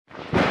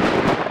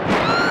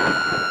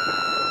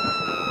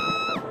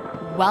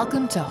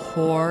Welcome to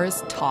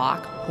Whores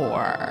Talk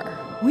Horror.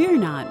 We're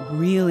not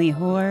really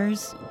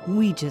whores.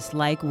 We just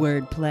like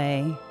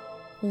wordplay.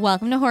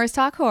 Welcome to Whores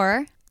Talk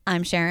Horror.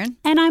 I'm Sharon.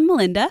 And I'm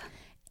Melinda.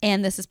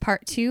 And this is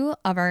part 2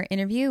 of our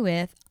interview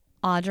with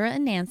Audra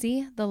and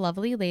Nancy, the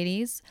lovely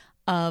ladies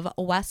of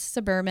West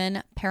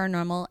Suburban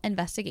Paranormal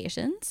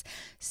Investigations.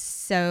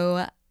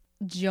 So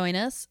join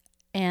us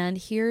and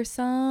hear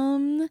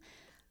some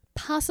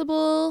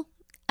possible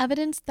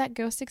evidence that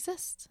ghosts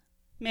exist.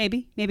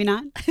 Maybe, maybe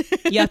not.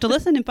 You have to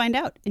listen and find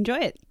out. Enjoy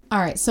it. All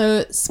right,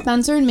 so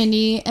Spencer and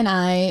Mindy and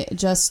I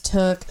just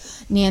took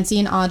Nancy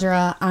and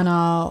Audra on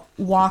a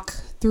walk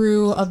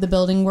through of the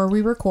building where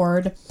we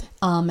record.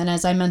 And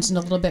as I mentioned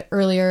a little bit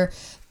earlier,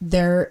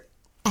 there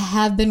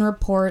have been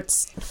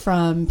reports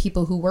from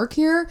people who work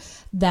here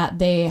that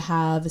they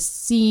have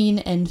seen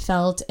and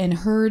felt and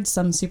heard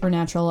some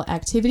supernatural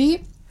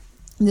activity.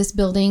 This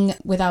building,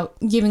 without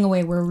giving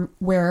away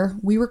where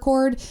we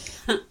record,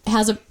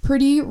 has a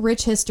pretty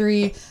rich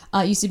history.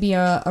 It used to be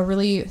a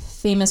really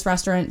famous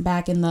restaurant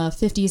back in the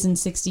 50s and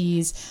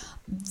 60s.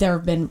 There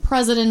have been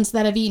presidents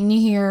that have eaten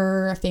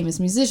here, famous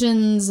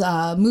musicians,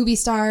 movie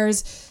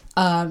stars.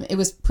 It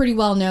was pretty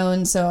well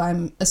known, so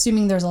I'm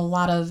assuming there's a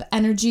lot of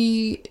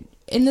energy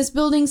in this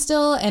building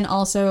still, and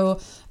also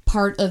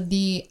part of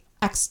the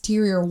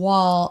exterior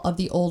wall of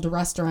the old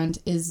restaurant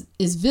is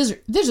visible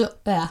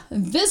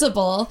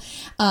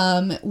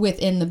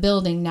within the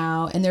building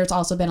now. And there's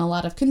also been a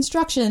lot of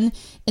construction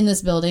in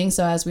this building.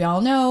 So as we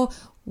all know,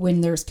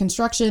 when there's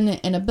construction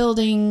in a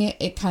building,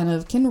 it kind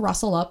of can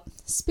rustle up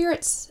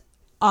spirits.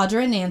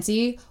 Audra and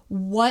Nancy,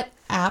 what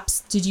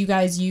apps did you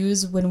guys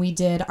use when we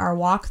did our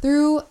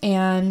walkthrough?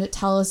 And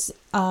tell us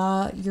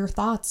your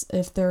thoughts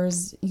if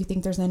you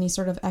think there's any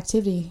sort of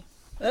activity.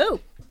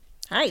 Oh,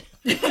 hi.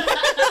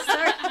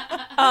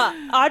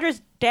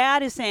 Audra's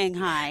dad is saying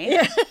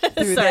hi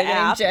through Sorry, the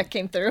app. Jack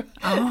came through.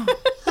 Oh.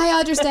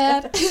 Hi, Audra's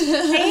dad.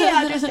 Hey,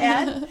 Audra's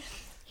dad.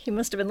 He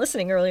must have been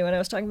listening early when I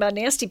was talking about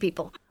nasty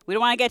people. We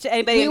don't want to get to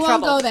anybody We in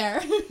won't trouble. go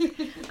there.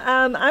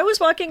 I was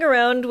walking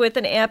around with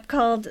an app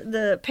called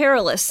the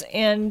Perilous,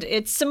 and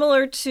it's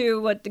similar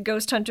to what the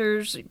ghost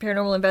hunters,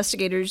 paranormal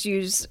investigators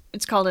use.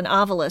 It's called an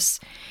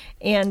Ovilus,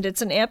 and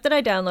it's an app that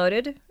I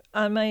downloaded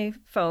on my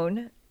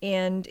phone.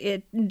 And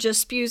it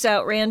just spews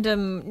out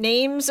random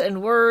names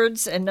and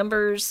words and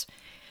numbers.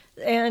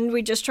 And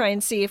we just try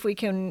and see if we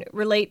can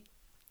relate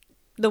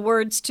the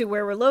words to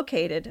where we're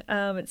located.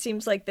 It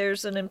seems like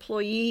there's an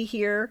employee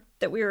here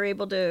that we were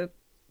able to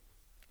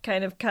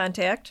kind of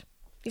contact.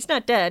 He's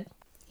not dead.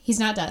 He's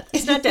not dead.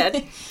 He's not dead.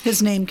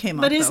 His name came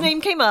up. But his name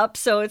came up.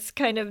 So it's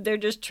kind of, they're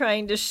just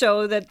trying to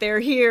show that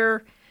they're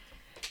here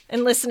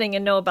and listening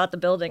and know about the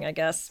building, I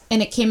guess.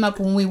 And it came up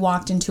when we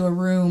walked into a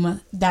room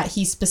that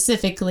he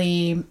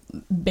specifically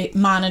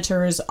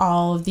monitors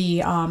all of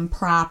the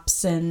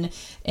props and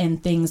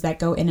things that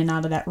go in and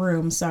out of that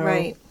room. So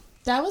right.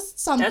 That was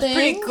something. That's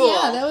pretty cool.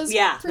 Yeah, that was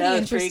pretty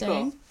interesting.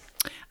 Pretty cool.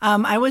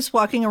 I was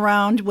walking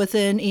around with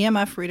an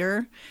EMF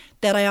reader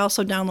that I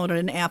also downloaded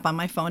an app on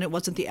my phone. It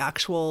wasn't the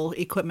actual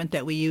equipment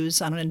that we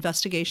use on an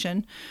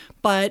investigation.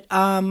 But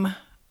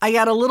I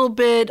got a little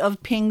bit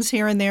of pings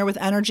here and there with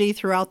energy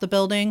throughout the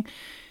building.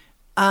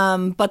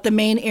 But the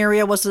main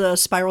area was a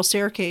spiral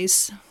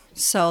staircase.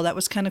 So that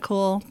was kind of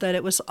cool that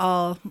it was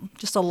all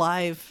just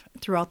alive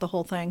throughout the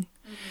whole thing.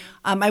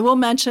 Mm-hmm. I will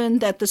mention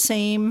that the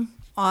same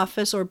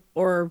office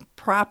or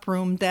prop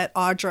room that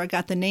Audra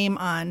got the name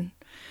on,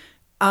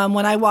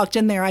 when I walked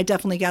in there, I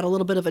definitely got a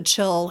little bit of a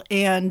chill.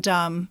 And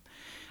I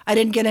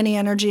didn't get any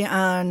energy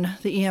on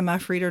the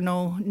EMF reader,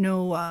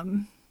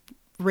 no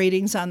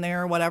ratings on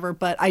there or whatever,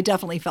 but I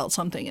definitely felt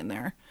something in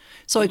there.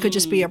 So it could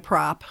just be a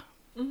prop.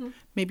 Mm-hmm.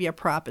 Maybe a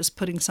prop is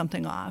putting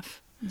something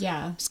off.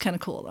 Yeah. It's kind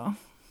of cool, though.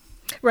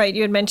 Right.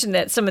 You had mentioned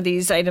that some of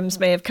these items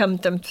may have come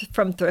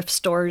from thrift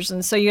stores,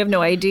 and so you have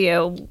no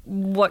idea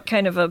what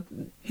kind of a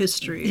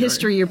history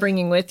you're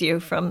bringing with you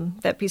from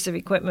that piece of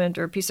equipment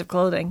or piece of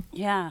clothing.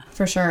 Yeah.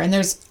 For sure. And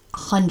there's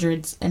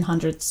hundreds and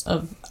hundreds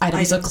of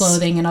items of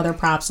clothing and other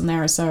props in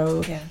there.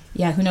 So,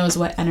 yeah, who knows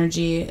what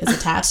energy is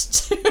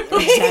attached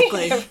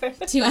Exactly.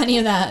 to any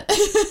of that.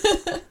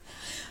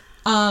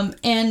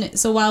 And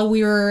so while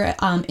we were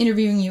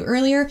interviewing you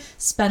earlier,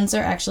 Spencer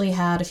actually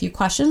had a few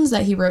questions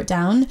that he wrote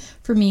down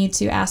for me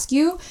to ask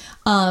you.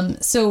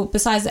 So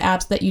besides the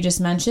apps that you just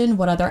mentioned,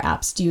 what other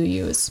apps do you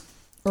use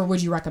or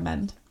would you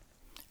recommend?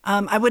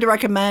 I would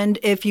recommend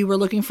if you were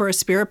looking for a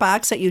spirit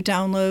box that you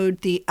download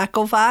the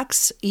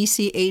EchoVox,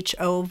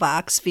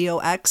 ECHO-Vox,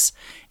 VOX,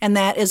 and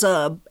that is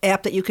a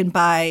app that you can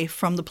buy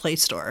from the Play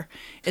Store.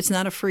 It's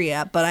not a free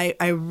app, but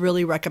I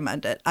really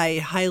recommend it.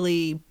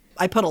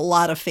 I put a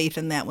lot of faith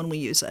in that when we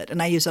use it,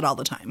 and I use it all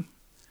the time.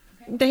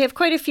 They have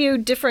quite a few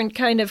different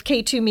kind of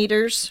K2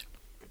 meters.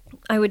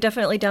 I would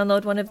definitely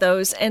download one of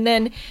those and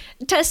then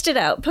test it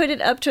out. Put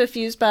it up to a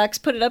fuse box,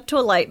 put it up to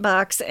a light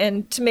box,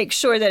 and to make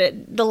sure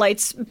that the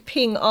lights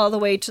ping all the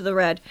way to the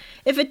red.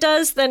 If it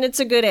does, then it's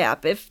a good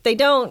app. If they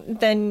don't,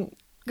 then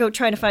go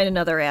try to find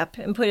another app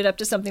and put it up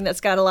to something that's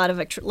got a lot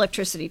of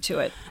electricity to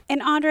it. And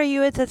Audra,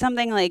 you had said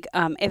something like,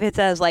 if it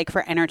says like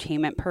for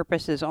entertainment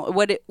purposes,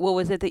 what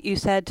was it that you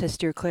said to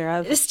steer clear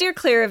of? Steer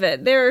clear of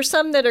it. There are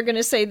some that are going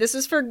to say this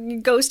is for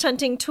ghost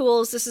hunting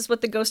tools. This is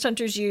what the ghost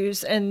hunters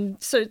use. And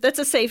so that's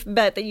a safe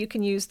bet that you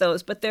can use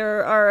those. But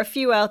there are a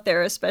few out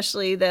there,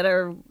 especially that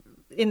are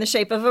in the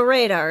shape of a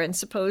radar. And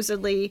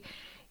supposedly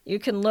you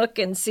can look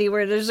and see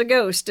where there's a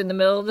ghost in the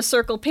middle of the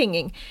circle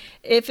pinging.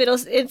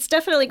 It's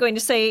definitely going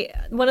to say,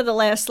 one of the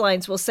last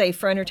lines will say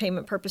for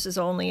entertainment purposes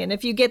only. And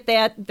if you get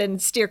that, then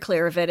steer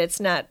clear of it.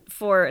 It's not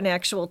for an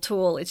actual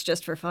tool. It's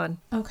just for fun.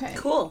 Okay.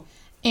 Cool.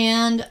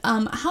 And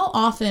how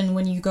often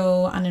when you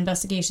go on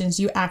investigations,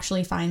 you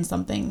actually find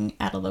something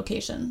at a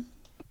location?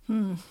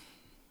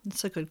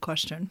 That's a good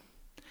question.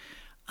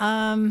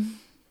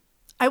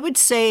 I would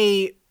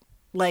say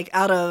like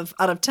out of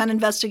 10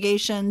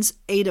 investigations,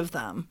 8 of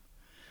them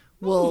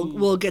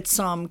we'll get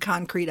some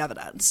concrete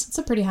evidence. It's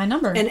a pretty high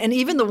number. And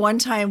even the one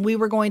time we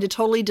were going to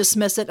totally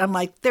dismiss it, I'm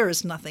like, there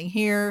is nothing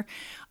here.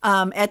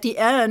 At the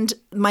end,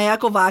 my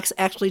Echovox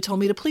actually told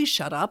me to please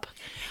shut up.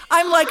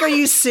 I'm like, are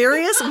you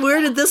serious?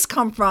 Where did this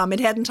come from? It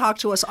hadn't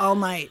talked to us all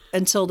night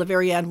until the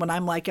very end when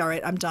I'm like, all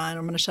right, I'm done.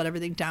 I'm going to shut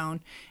everything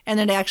down. And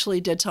it actually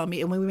did tell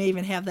me, and we may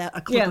even have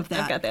a clip of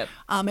that. I've got that.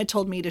 It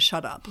told me to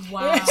shut up.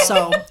 Wow.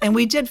 So, and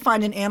we did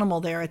find an animal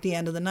there at the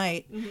end of the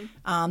night.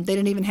 They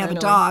didn't even have a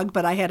dog,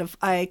 but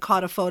I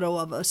caught a photo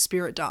of a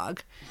spirit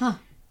dog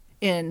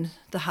in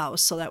the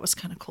house. So that was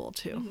kind of cool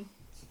too.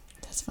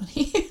 That's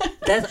funny.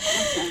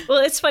 Well,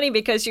 it's funny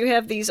because you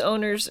have these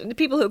owners, the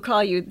people who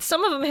call you,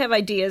 some of them have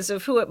ideas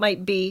of who it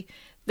might be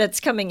that's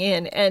coming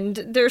in.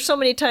 And there's so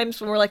many times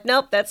when we're like,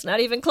 nope, that's not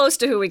even close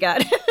to who we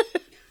got.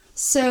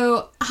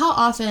 So how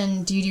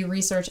often do you do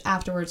research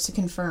afterwards to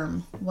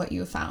confirm what you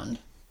have found?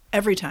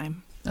 Every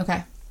time.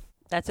 Okay.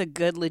 That's a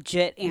good,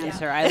 legit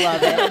answer. I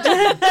love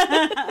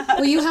it.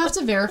 Well, you have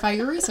to verify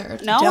your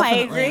research. No, I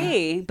Definitely.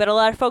 agree. But a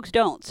lot of folks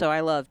don't. So I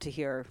love to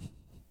hear.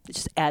 It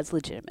just adds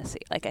legitimacy.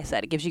 Like I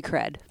said, it gives you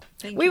cred.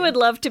 We would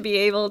love to be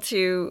able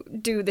to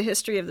do the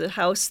history of the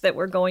house that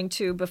we're going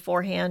to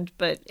beforehand,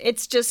 but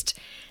it's just,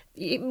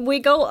 we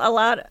go a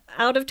lot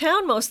out of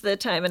town most of the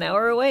time, an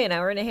hour away, an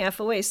hour and a half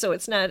away. So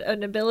it's not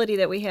an ability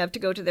that we have to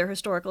go to their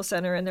historical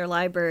center and their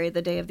library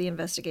the day of the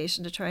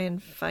investigation to try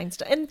and find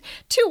stuff. And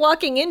two,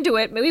 walking into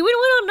it, maybe we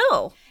don't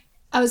know.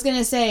 I was going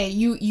to say,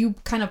 you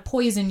kind of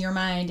poison your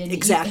mind and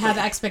Exactly. you have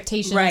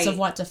expectations Right. of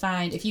what to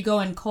find. If you go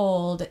in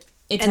cold,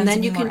 it tends And then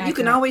to be you more can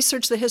accurate. always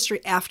search the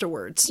history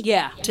afterwards.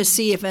 Yeah. To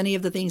see if any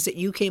of the things that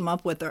you came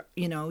up with are,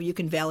 you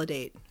can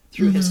validate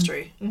through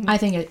history. I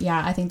think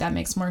that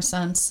makes more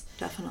sense.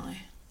 Definitely.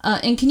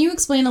 And can you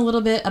explain a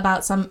little bit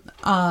about some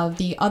of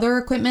the other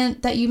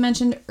equipment that you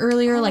mentioned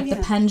earlier,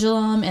 the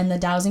pendulum and the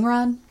dowsing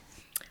rod?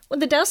 Well,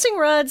 the dowsing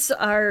rods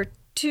are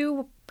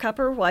 2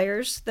 copper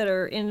wires that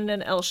are in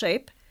an L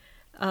shape.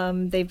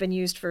 They've been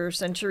used for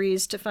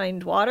centuries to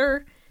find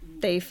water.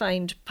 They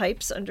find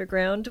pipes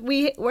underground.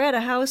 We're at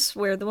a house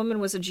where the woman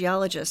was a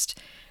geologist,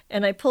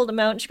 and I pulled them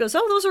out, and she goes,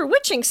 "Oh, those are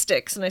witching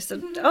sticks." And I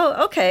said,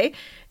 "Oh, okay."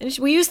 And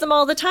we use them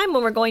all the time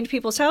when we're going to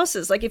people's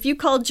houses. Like if you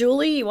call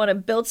Julie, you want to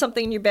build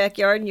something in your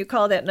backyard, and you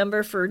call that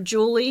number for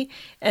Julie,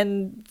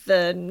 and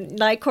the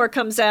NICOR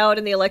comes out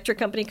and the electric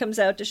company comes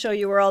out to show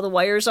you where all the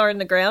wires are in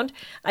the ground.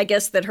 I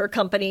guess that her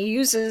company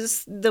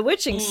uses the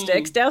witching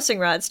sticks, dowsing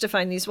rods, to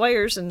find these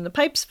wires and the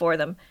pipes for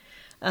them.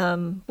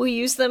 We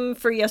use them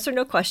for yes or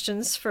no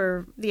questions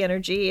for the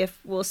energy. If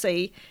we'll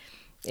say,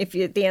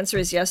 the answer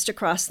is yes, to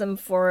cross them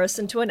for us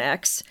into an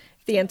X.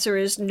 If the answer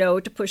is no,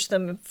 to push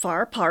them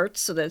far apart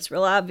so that it's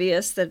real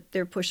obvious that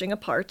they're pushing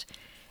apart.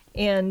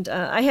 And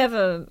I have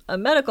a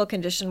medical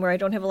condition where I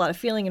don't have a lot of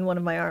feeling in one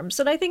of my arms.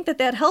 And I think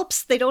that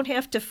helps. They don't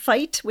have to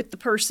fight with the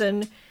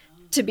person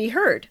to be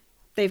heard.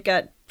 They've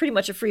got pretty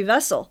much a free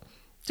vessel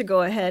to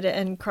go ahead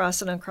and cross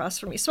and uncross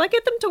for me. So I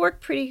get them to work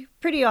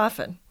pretty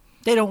often.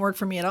 They don't work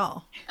for me at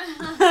all.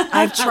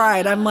 I've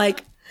tried. I'm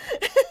like,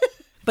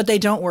 but they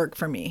don't work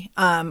for me.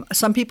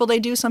 Some people they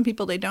do, some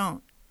people they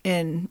don't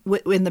in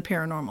the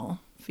paranormal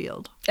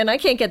field. And I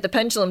can't get the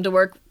pendulum to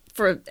work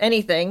for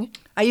anything.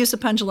 I use the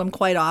pendulum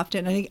quite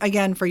often, and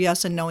again, for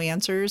yes and no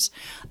answers.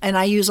 And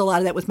I use a lot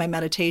of that with my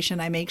meditation.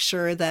 I make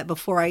sure that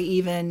before I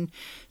even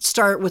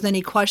start with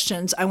any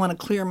questions, I want to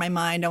clear my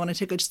mind. I want to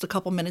take just a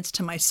couple minutes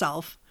to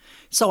myself.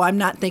 So I'm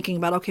not thinking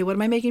about, okay, what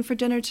am I making for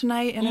dinner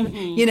tonight? And,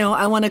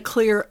 I want to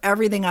clear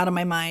everything out of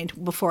my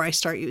mind before I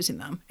start using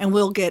them. And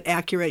we'll get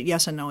accurate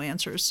yes and no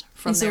answers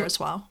from there as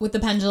well. With the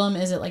pendulum,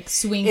 is it like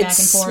swing back and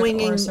It's forth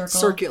swinging or circle?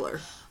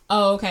 circular.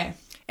 Oh, okay.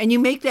 And you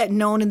make that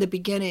known in the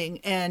beginning,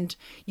 and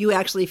you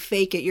actually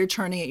fake it. You're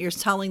turning it. You're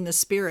telling the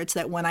spirits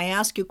that when I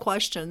ask you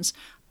questions,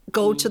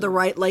 go to the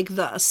right like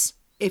this.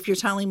 If you're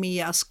telling me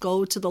yes,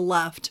 go to the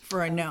left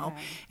for a no.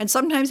 And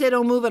sometimes they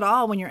don't move at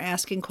all when you're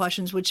asking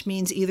questions, which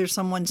means either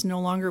someone's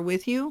no longer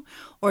with you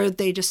or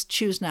they just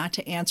choose not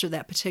to answer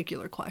that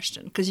particular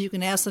question. Because you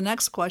can ask the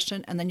next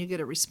question and then you get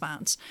a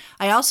response.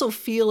 I also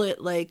feel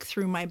it like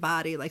through my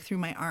body, like through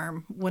my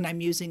arm when I'm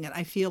using it.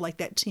 I feel like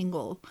that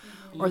tingle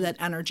or that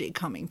energy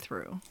coming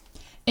through.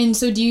 And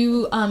so do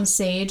you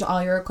sage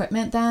all your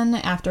equipment then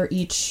after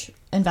each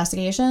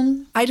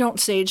investigation? I don't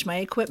sage my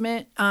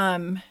equipment,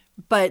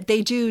 but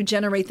they do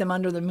generate them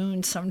under the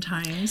moon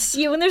sometimes.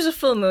 Yeah, when there's a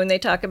full moon, they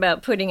talk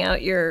about putting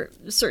out your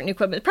certain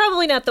equipment.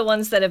 Probably not the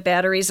ones that have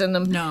batteries in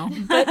them. No.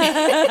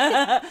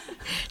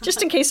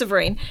 Just in case of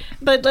rain.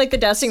 But like the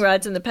dowsing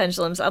rods and the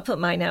pendulums, I'll put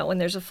mine out when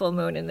there's a full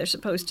moon and they're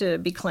supposed to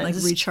be Like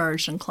cleansed.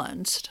 recharged and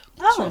cleansed.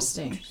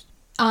 Interesting.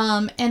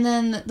 And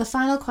then the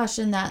final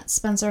question that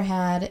Spencer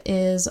had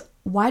is,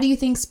 why do you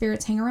think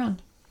spirits hang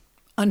around?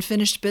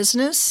 Unfinished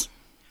business.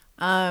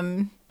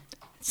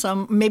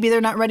 Some maybe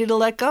they're not ready to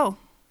let go.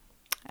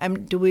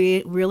 Do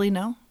we really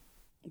know?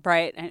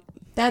 Right.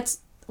 That's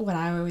what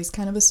I always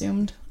kind of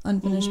assumed,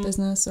 unfinished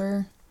business,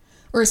 or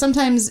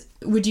sometimes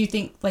would you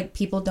think like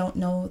people don't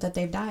know that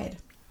they've died,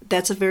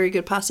 That's a very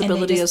good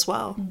possibility just- as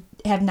well.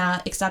 have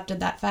not accepted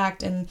that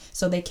fact, and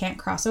so they can't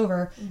cross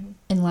over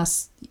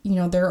unless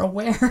they're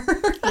aware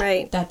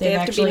Right. that They they've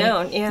have to actually be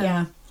known.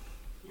 Yeah.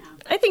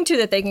 I think, too,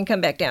 that they can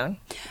come back down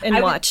and I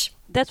would- watch.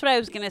 That's what I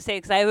was going to say,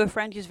 because I have a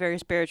friend who's very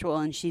spiritual,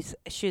 and she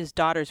has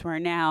daughters who are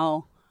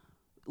now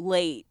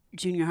late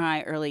junior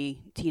high,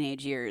 early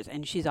teenage years,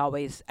 and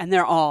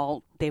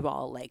they've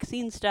all like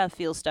seen stuff,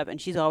 feel stuff, and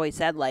she's always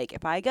said, like,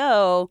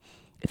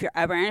 if you're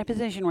ever in a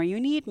position where you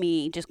need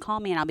me, just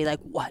call me and I'll be like,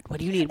 what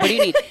do you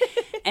need?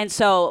 And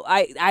so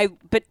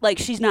but like,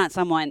 she's not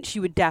someone, she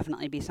would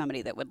definitely be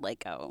somebody that would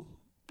like go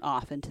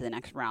off into the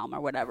next realm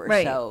or whatever.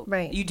 Right, So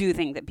right. you do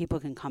think that people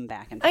can come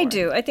back and forth. I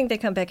do. I think they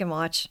come back and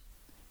watch.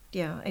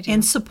 Yeah, I do.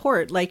 And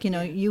support, like,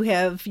 you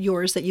have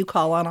yours that you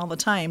call on all the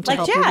time to Like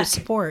help you to Jack.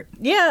 support.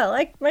 yeah,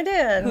 like my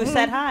dad. Who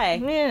said hi.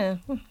 Yeah.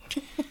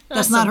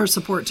 That's not her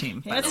support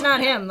team. That's not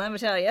him, let me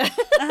tell you.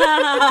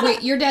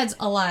 Wait, your dad's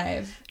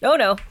alive? Oh,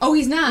 no. Oh,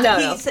 he's not.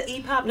 No.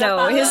 He popped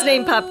No, his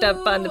name popped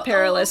up on the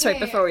Perilous right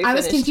before we I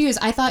was finished. confused.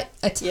 I thought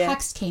a Yeah.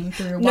 text came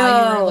through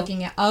while you No. were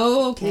looking at.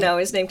 Oh, okay. No,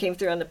 his name came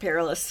through on the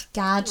Perilous.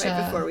 Gotcha.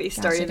 Right before we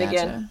Gotcha, started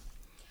again. gotcha.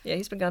 Yeah,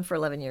 he's been gone for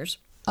 11 years.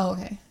 Oh,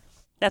 okay.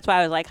 That's why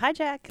I was like, hi,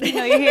 Jack. I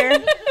know you're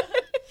here.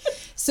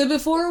 So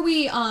before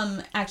we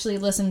actually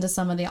listen to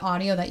some of the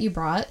audio that you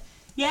brought,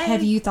 Yay.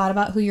 have you thought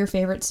about who your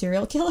favorite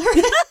serial killer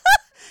is?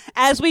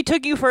 As we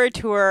took you for a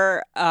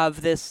tour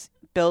of this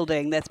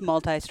building that's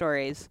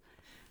multi-stories.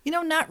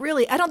 Not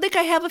really. I don't think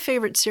I have a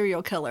favorite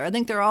serial killer. I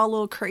think they're all a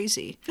little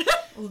crazy.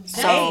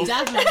 So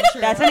definitely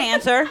true. That's an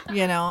answer.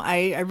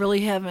 I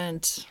really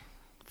haven't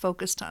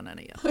focused on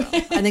any of them.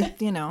 I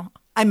think,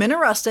 I'm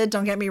interested,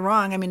 don't get me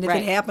wrong. I mean, if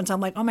Right. it happens,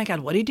 I'm like, oh my God,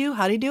 what did he do?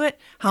 How did he do it?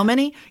 How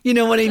many? You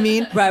know what I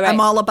mean? Right.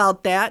 I'm all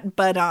about that,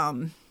 but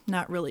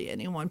not really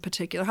any one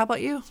particular. How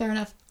about you? Fair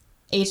enough.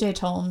 H.H.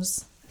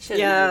 Holmes.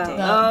 Yeah.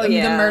 The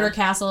Murder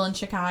Castle in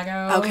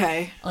Chicago.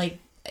 Okay. Like,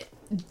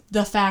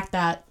 the fact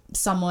that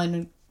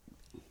someone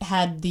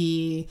had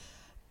the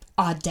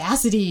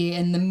audacity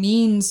and the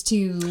means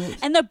to...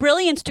 And the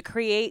brilliance to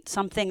create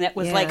something that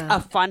was like Yeah. a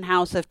fun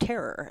house of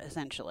terror,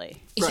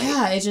 essentially.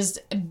 Yeah, it's just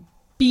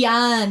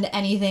beyond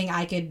anything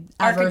I could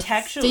ever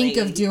Architecturally. think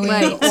of doing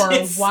Right. or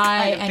It's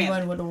why kind of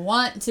anyone would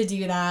want to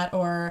do that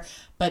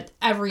but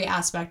every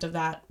aspect of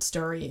that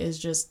story is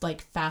just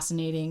like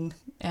fascinating,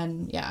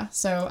 and yeah,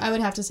 so I would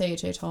have to say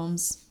H.H.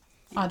 Holmes.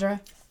 Audra?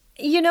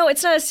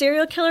 It's not a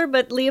serial killer,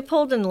 but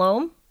Leopold and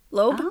Loeb.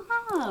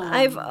 Oh.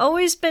 I've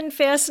always been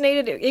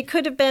fascinated. It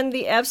could have been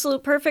the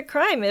absolute perfect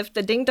crime if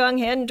the ding dong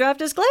hadn't dropped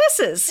his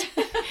glasses.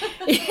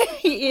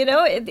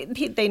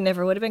 They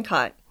never would have been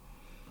caught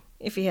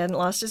if he hadn't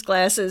lost his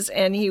glasses.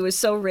 And he was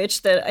so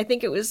rich that I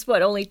think it was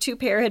only 2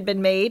 pair had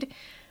been made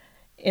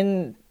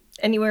in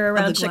anywhere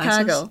around the glasses?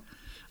 Chicago.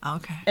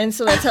 Okay. And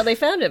so that's how they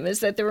found him, is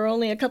that there were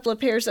only a couple of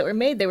pairs that were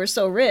made. They were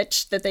so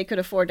rich that they could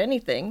afford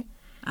anything.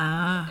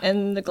 Ah.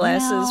 And the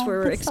glasses No,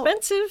 were that's so-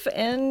 expensive,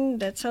 and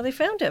that's how they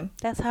found him.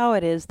 That's how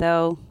it is,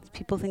 though.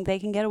 People think they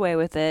can get away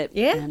with it.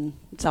 Yeah. And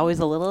it's always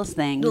the littlest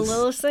things. The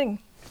littlest thing.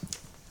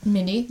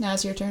 Mindy, now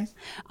it's your turn.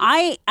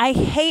 I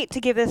hate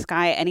to give this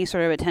guy any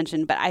sort of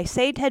attention, but I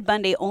say Ted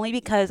Bundy only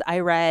because I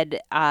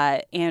read,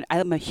 and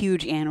I'm a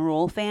huge Anne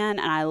Rule fan,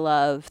 and I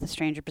love The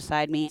Stranger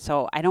Beside Me.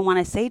 So I don't want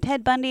to say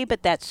Ted Bundy,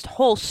 but that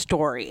whole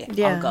story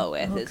Yeah, I'll go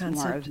with whole is more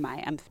concept. of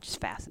I'm just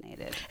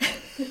fascinated.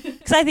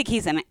 Because I think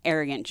he's an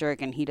arrogant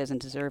jerk, and he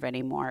doesn't deserve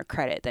any more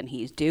credit than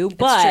he's due.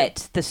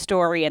 But the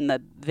story and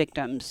the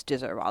victims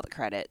deserve all the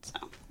credit.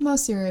 So.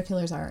 Most serial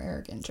killers are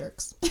arrogant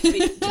jerks. To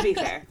be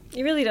fair.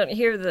 You really don't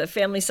hear the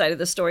family side of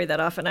the story that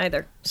often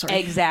either. Sorry.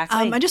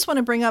 Exactly. I just want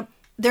to bring up,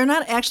 they're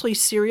not actually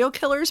serial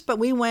killers, but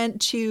we went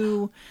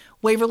to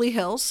Waverly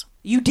Hills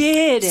You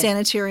did.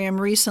 Sanitarium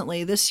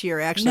recently this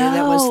year. Actually,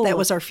 No. that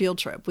was our field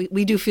trip.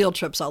 We do field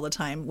trips all the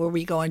time where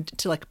we go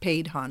into like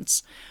paid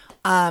hunts.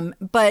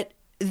 But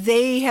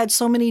they had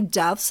so many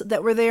deaths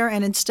that were there,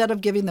 and instead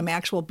of giving them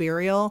actual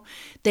burial,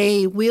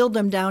 they wheeled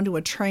them down to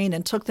a train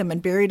and took them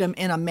and buried them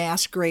in a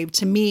mass grave.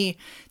 To me,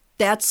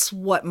 that's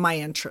what my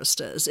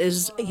interest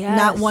is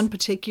not one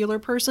particular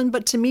person,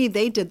 but to me,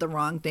 they did the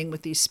wrong thing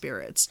with these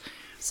spirits.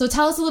 So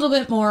tell us a little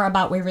bit more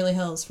about Waverly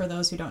Hills for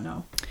those who don't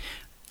know.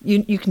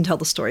 You can tell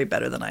the story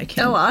better than I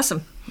can. Oh,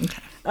 awesome.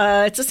 Okay.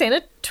 It's a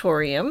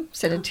sanitarium.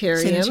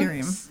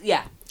 Sanitarium.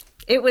 Yeah.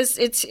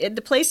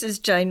 The place is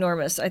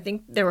ginormous. I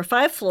think there were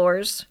 5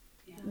 floors.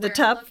 The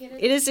top,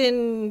 it is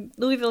in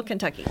Louisville,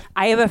 Kentucky.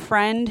 I have a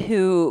friend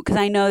who, because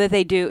I know that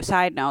they do,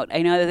 side note,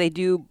 I know that they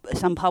do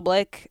some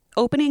public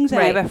openings.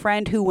 And I Right. have a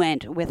friend who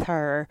went with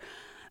her,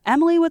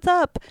 Emily, what's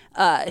up?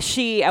 I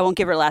won't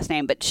give her last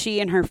name, but she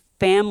and her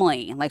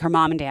family, like her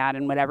mom and dad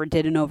and whatever,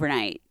 did an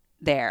overnight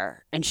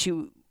there. And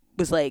she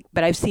was like,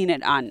 but I've seen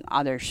it on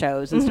other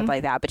shows and stuff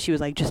like that. But she was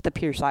like, just the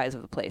pure size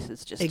of the place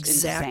is just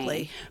Exactly.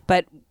 insane.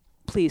 But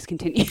please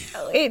continue.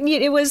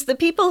 It was the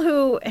people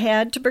who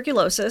had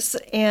tuberculosis,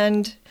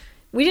 and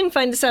we didn't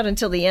find this out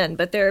until the end,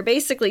 but there are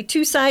basically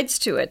 2 sides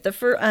to it.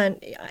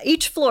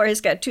 Each floor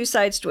has got 2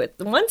 sides to it.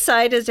 The one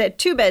side has had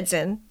 2 beds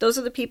in. Those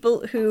are the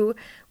people who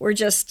were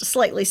just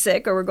slightly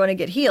sick or were going to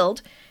get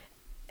healed.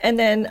 And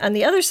then on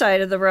the other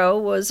side of the row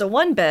was a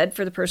 1 bed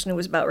for the person who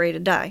was about ready to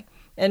die.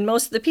 And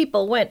most of the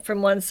people went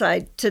from one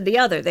side to the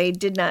other. They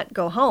did not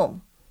go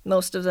home.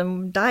 Most of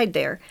them died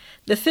there.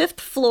 The 5th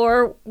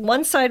floor,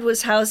 one side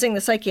was housing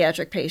the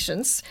psychiatric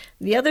patients.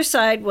 The other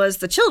side was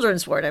the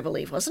children's ward, I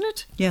believe, wasn't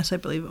it? Yes, I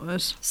believe it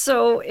was.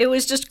 So it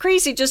was just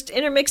crazy, just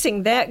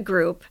intermixing that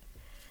group.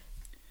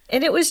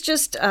 And it was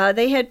just,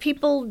 they had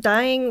people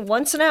dying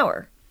once an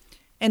hour.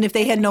 And if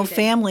they had no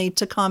family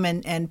to come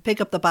and pick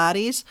up the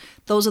bodies,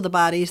 those are the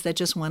bodies that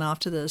just went off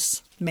to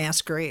this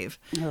mass grave,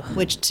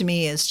 which to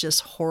me is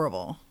just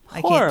horrible.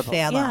 I can't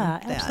fathom Yeah,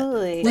 that.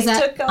 absolutely. Was They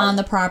that took on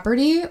the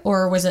property,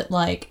 or was it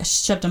like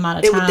shipped them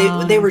out of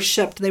town? They were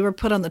shipped. They were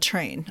put on the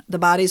train. The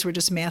bodies were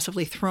just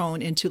massively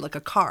thrown into like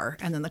a car,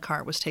 and then the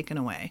car was taken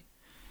away,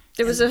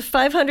 There was a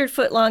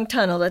 500-foot long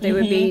tunnel that they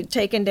would be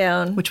taken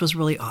down. which was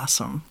really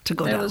awesome to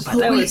go That down. was- by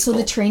the that way. Wait, so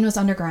the train was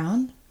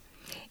underground?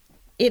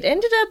 It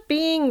ended up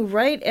being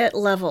right at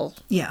level,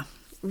 Yeah,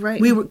 right?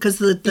 we were because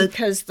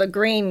because the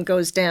grain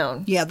goes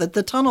down.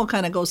 the tunnel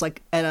kind of goes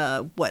like at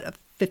a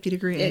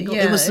 50-degree angle.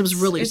 Yeah, it was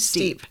really it's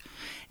steep.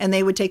 And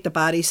they would take the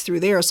bodies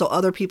through there so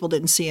other people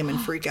didn't see them and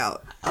freak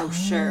out. Oh,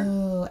 sure.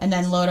 Oh, and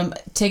then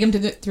take them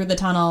through the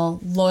tunnel,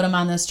 load them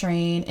on this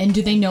train. And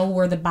do they know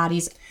where the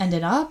bodies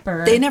ended up?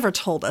 Or They never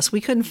told us.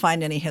 We couldn't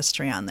find any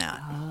history on that.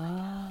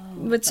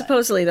 But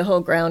supposedly the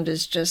whole ground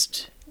is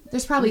just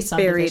there's probably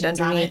buried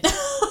subdivisions on it.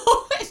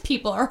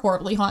 People are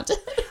horribly haunted.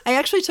 I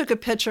actually took a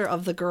picture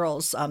of the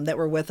girls that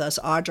were with us,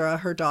 Audra,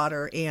 her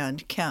daughter,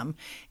 and Kim.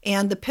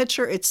 And the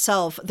picture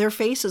itself, their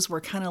faces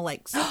were kind of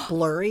like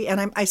blurry.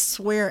 And I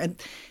swear, and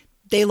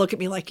they look at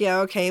me like, yeah,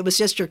 okay, it was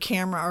just your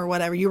camera or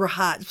whatever. You were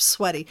hot,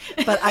 sweaty.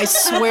 But I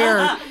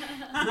swear,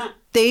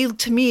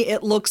 to me,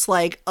 it looks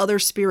like other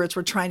spirits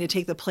were trying to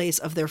take the place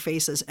of their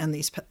faces in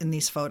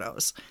these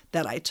photos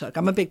that I took.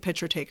 I'm a big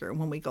picture taker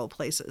when we go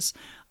places.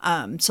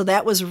 So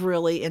that was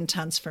really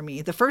intense for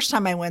me. The first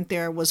time I went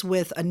there was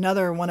with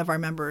another one of our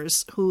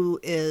members who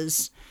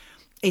is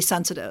a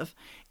sensitive.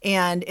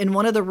 And in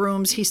one of the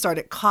rooms, he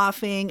started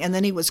coughing and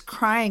then he was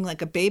crying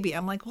like a baby.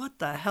 I'm like, what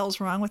the hell's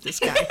wrong with this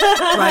guy?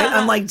 Right?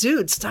 I'm like,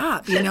 dude,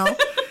 stop,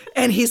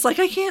 And he's like,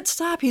 I can't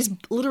stop. He's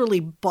literally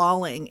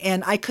bawling.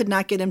 And I could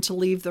not get him to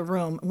leave the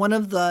room. One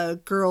of the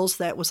girls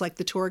that was like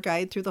the tour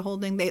guide through the whole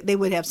thing, they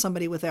would have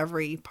somebody with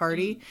every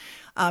party.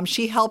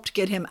 She helped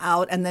get him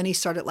out. And then he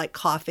started like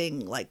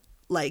coughing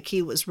like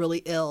he was really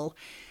ill.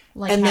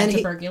 Like and had then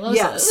tuberculosis.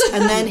 Yes.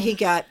 And then he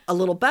got a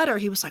little better.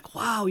 He was like,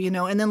 wow,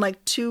 And then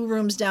like 2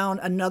 rooms down,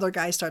 another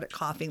guy started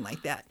coughing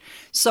like that.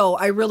 So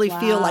I really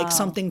feel like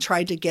something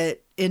tried to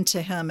get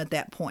into him at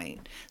that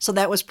point. So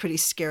that was pretty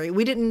scary.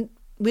 We didn't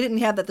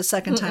have that the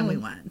second time we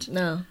went.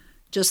 no.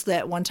 Just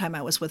that one time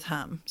I was with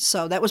him.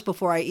 So that was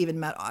before I even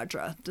met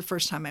Audra, the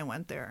first time I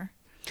went there.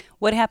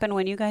 What happened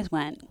when you guys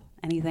went?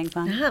 Anything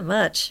fun? Not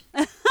much.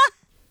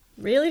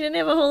 Really didn't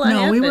have a whole lot No,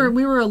 happen.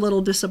 we were a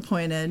little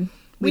disappointed.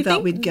 We We thought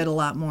think- we'd get a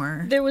lot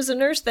more. There was a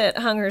nurse that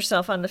hung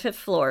herself on the 5th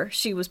floor.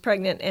 She was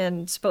pregnant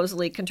and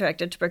supposedly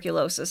contracted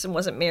tuberculosis and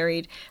wasn't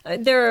married.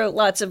 There are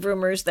lots of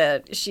rumors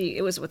that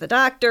it was with a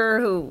doctor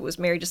who was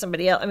married to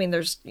somebody else. I mean,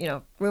 there's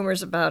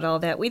rumors about all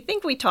that. We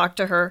think we talked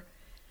to her,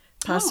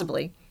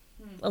 possibly,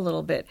 a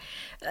little bit.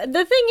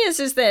 The thing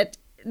is that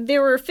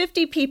there were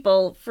 50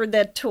 people for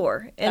that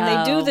tour, and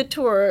they do the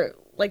tour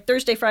like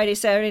Thursday, Friday,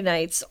 Saturday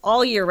nights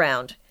all year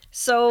round.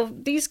 So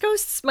these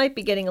ghosts might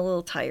be getting a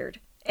little tired.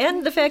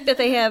 And the fact that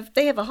they have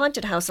a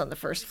haunted house on the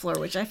 1st floor,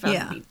 which I found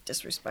to be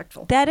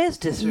disrespectful. That is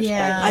disrespectful.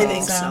 Yeah. I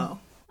think so.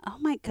 Oh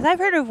my, because I've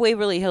heard of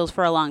Waverly Hills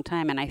for a long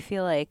time, and I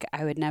feel like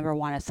I would never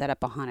want to set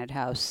up a haunted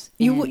house.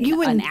 You in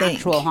wouldn't an think.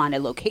 actual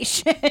haunted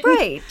location.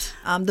 Right.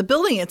 The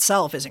building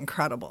itself is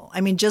incredible.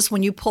 I mean, just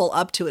when you pull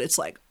up to it, it's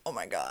like, oh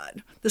my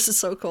God, this is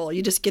so cool.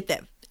 You just get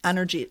that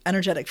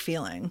energetic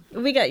feeling.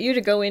 We got you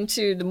to go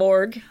into the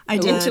morgue. I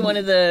did. Into one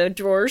of the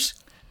drawers.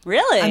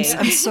 Really?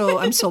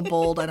 I'm so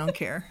bold. I don't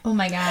care. Oh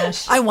my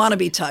gosh. I want to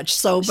be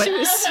touched. But She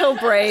was so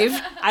brave.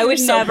 I would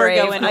You're so never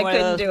brave. go into I one of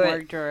couldn't those do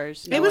morgue it.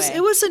 drawers. it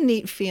was a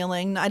neat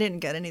feeling. I didn't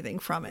get anything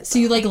from it. So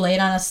you like laid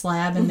on a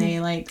slab and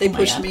they like They oh my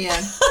pushed God. me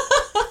in.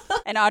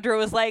 And Audra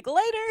was like,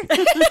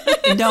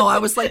 later. No, I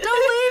was like,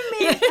 don't leave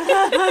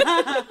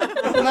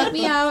Let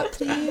me out,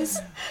 please.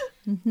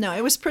 No,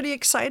 it was pretty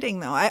exciting,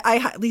 though. I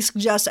highly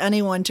suggest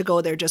anyone to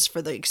go there just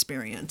for the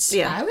experience.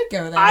 Yeah. I would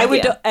go there. I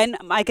would, Yeah. and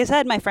like I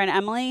said, my friend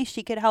Emily,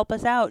 she could help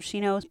us out. She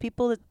knows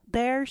people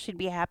there. She'd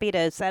be happy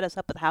to set us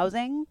up with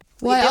housing.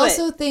 Well, I do it.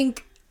 also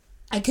think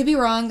I could be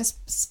wrong.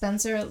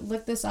 Spencer,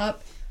 look this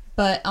up,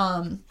 but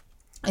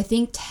I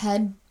think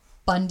Ted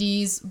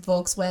Bundy's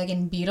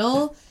Volkswagen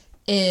Beetle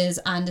is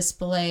on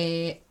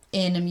display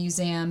in a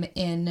museum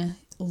in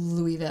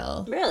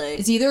Louisville. Really?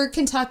 It's either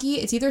Kentucky.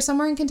 It's either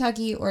somewhere in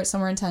Kentucky or it's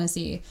somewhere in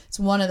Tennessee. It's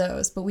one of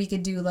those. But we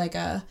could do like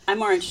a I'm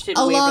more interested in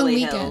long Waverly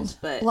weekend. Hills,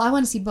 but Well, I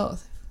want to see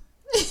both.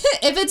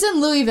 If it's in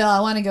Louisville, I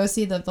want to go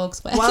see the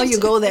Volkswagen. While you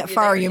go that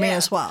far, you may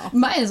as well.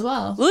 might as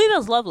well.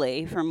 Louisville's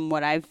lovely from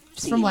what I've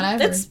seen. From what I've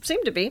heard. That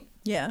seemed to be.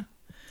 Yeah.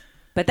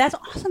 But that's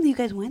awesome that you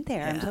guys went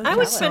there. I'm so I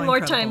would jealous. spend more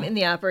incredible. time in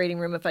the operating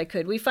room if I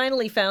could. We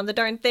finally found the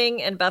darn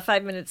thing, and about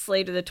 5 minutes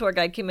later, the tour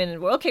guide came in and,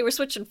 well, okay, we're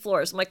switching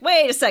floors. I'm like,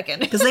 wait a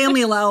second. Because they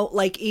only allow,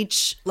 like,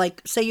 each,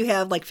 like, say you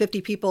have, like,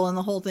 50 people in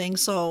the whole thing.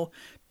 So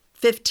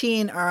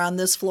 15 are on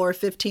this floor,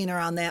 15 are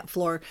on that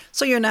floor.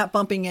 So you're not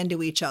bumping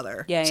into each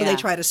other. Yeah, So yeah. they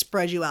try to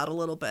spread you out a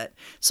little bit.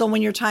 So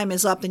when your time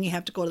is up, then you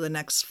have to go to the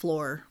next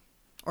floor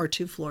or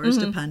 2 floors,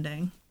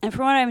 depending. And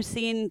from what I'm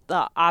seeing,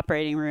 the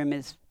operating room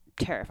is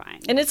terrifying.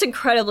 And it's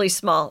incredibly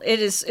small.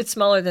 It's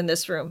smaller than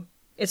this room.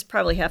 It's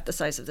probably half the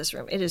size of this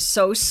room. It is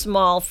so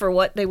small for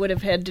what they would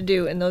have had to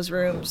do in those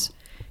rooms.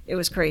 It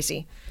was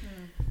crazy.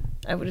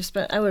 I would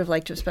have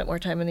liked to have spent more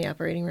time in the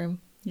operating room.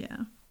 Yeah.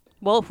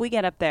 Well, if we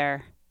get up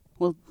there,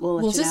 we'll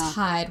let We'll you just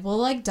know. hide. We'll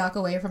like duck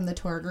away from the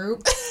tour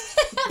group.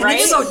 And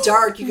it's so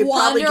dark, you could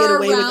probably Wander get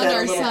away with around that a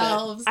little bit.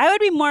 ourselves. I would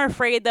be more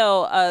afraid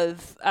though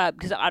of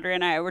because Audrey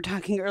and I were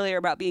talking earlier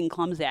about being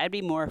clumsy. I'd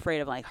be more afraid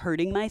of like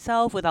hurting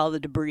myself with all the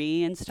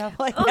debris and stuff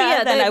like Oh, that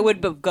yeah, than the- I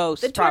would of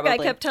ghosts. The tour probably.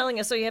 guy kept telling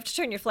us, so you have to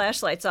turn your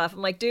flashlights off.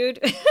 I'm like, dude,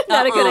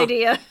 not a good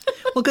idea.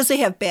 Well, because they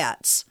have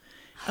bats.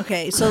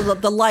 Okay, so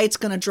the light's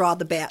going to draw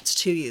the bats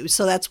to you.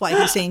 So that's why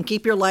he's saying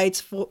keep your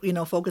lights,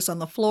 focus on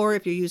the floor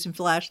if you're using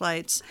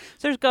flashlights.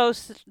 There's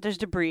ghosts. There's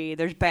debris.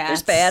 There's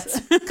bats. There's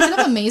bats. Kind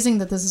of amazing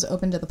that this is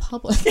open to the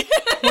public.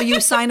 Well,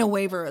 you sign a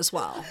waiver as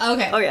well.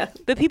 Okay. Oh, yeah.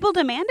 But people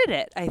demanded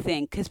it, I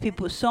think, because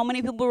so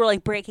many people were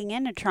like breaking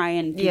in to try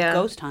and do Yeah.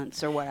 ghost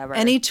hunts or whatever.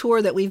 Any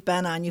tour that we've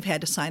been on, you've had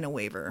to sign a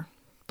waiver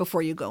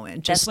before you go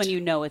in. That's when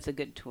you know it's a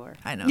good tour.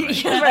 I know.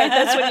 Right? Yeah, right.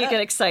 That's when you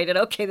get excited.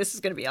 Okay, this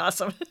is going to be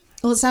awesome.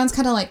 Well, it sounds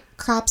kind of like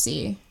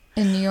Cropsey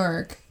in New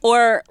York.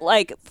 Or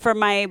like for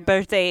my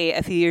birthday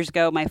a few years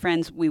ago, my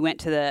friends, we went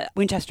to the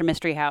Winchester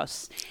Mystery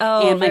House.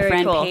 Oh, and my very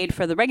friend cool. paid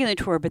for the regular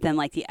tour, but then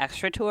like the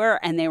extra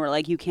tour, and they were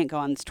like, "You can't go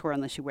on this tour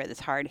unless you wear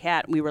this hard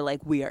hat." And we were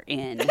like, "We are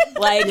in."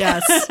 Like,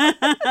 Yes.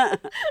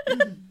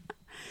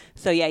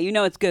 so yeah, you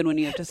know it's good when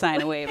you have to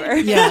sign a waiver.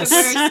 Yes.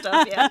 Very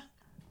stuff, yeah.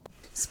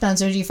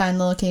 Spencer, did you find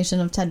the location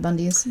of Ted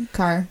Bundy's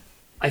car?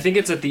 I think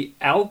it's at the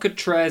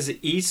Alcatraz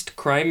East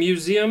Crime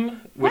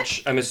Museum,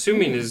 which I'm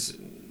assuming is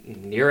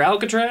near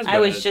Alcatraz. I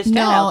but- was just at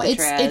No,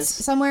 Alcatraz. it's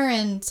somewhere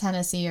in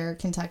Tennessee or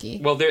Kentucky.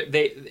 Well,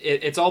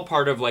 it's all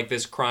part of like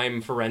this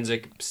crime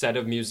forensic set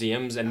of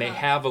museums, and they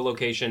have a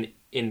location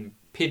in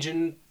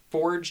Pigeon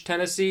Forge,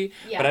 Tennessee.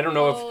 But I don't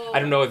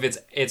know if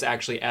it's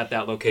actually at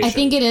that location. I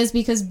think it is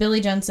because Billy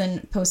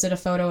Jensen posted a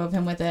photo of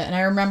him with it, and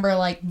I remember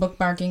like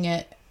bookmarking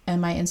it in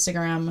my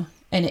Instagram,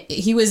 and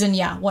he was in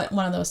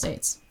one of those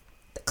states.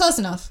 Close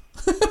enough.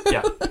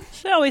 Yeah.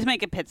 Should always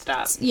make a pit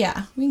stop.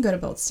 Yeah, we can go to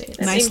both states.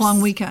 Nice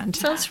long weekend.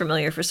 Sounds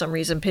familiar for some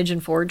reason. Pigeon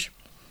Forge.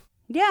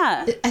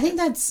 Yeah. I think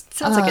that's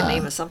Sounds like a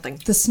name of something.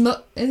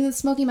 in the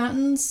Smoky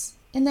Mountains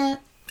in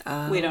that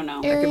We don't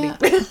know. area.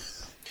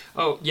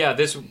 Oh yeah,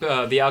 this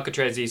the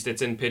Alcatraz East.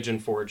 It's in Pigeon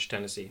Forge,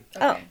 Tennessee.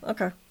 Oh,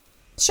 okay.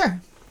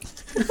 Sure.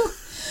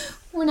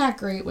 We're not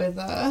great with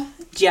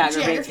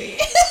Geography.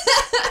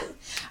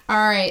 All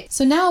right.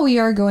 So now we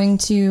are going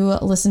to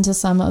listen to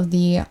some of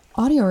the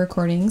audio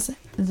recordings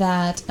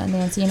that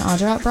Nancy and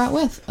Audra brought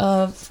with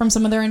from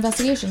some of their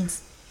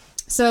investigations.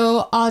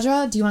 So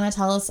Audra, do you want to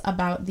tell us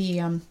about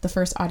the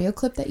first audio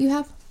clip that you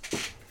have?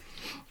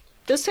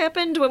 This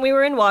happened when we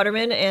were in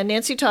Waterman, and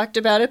Nancy talked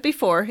about it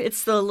before.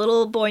 It's the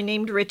little boy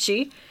named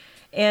Richie,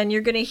 and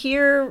you're going to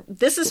hear,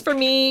 this is for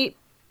me,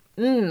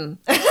 Yeah,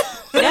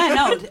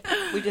 no,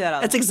 we do that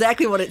all the That's time.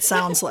 exactly what it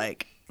sounds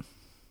like.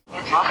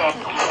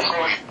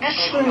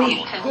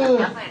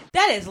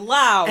 That is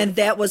loud. And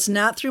that was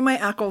not through my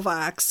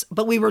Echovox,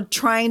 but we were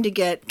trying to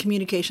get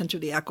communication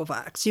through the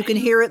Echovox. You can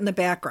hear it in the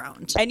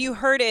background. And you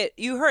heard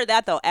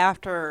that though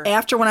after.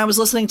 After when I was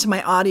listening to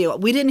my audio,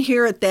 we didn't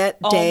hear it that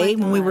Oh, day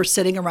my when we God. were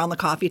sitting around the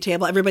coffee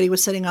table. Everybody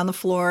was sitting on the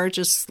floor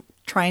just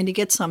trying to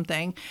get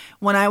something.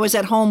 When I was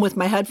at home with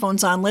my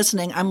headphones on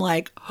listening, I'm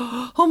like,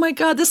 oh my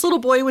God, this little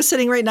boy was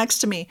sitting right next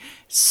to me.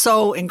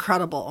 So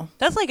incredible.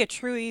 That's like a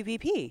true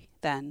EVP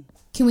then.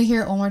 Can we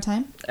hear it one more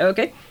time?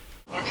 okay.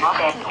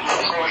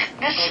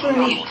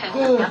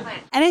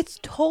 And it's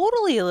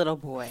totally a little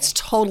boy. It's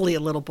totally a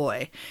little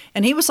boy.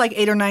 And he was like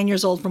 8 or 9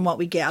 years old from what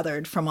we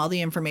gathered from all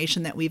the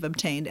information that we've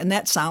obtained. And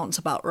that sounds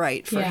about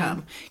right for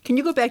him. Can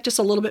you go back just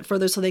a little bit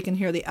further so they can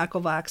hear the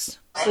Echovox?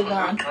 Sit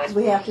down, because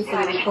we have to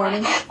for the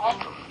recording.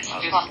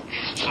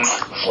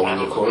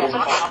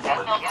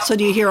 So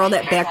do you hear all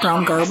that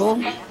background garble?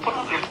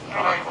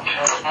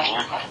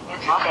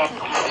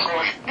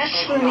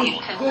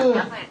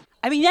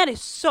 I mean, that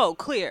is so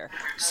clear.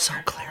 So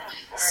clear.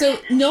 So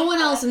no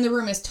one else in the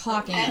room is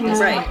talking at this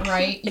point,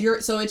 right?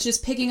 So it's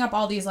just picking up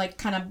all these like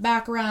kind of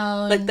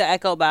background, Like the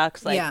echo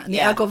box. Like, And the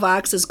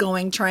Echovox is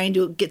trying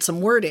to get some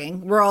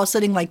wording. We're all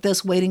sitting like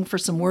this, waiting for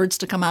some words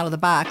to come out of the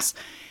box.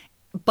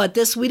 But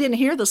we didn't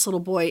hear this little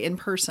boy in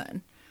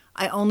person.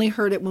 I only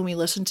heard it when we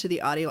listened to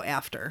the audio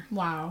after.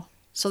 Wow.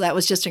 So that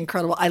was just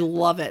incredible. I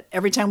love it.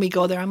 Every time we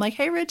go there, I'm like,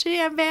 hey, Richie,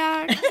 I'm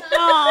back.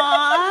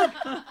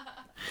 Aww.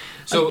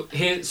 So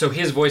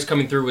his voice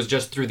coming through was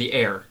just through the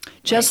air.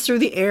 Just through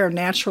the air,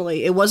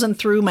 naturally. It wasn't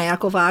through my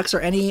Echovox or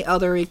any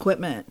other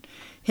equipment.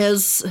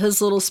 His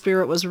little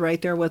spirit was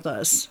right there with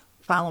us,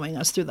 following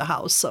us through the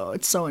house. So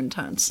it's so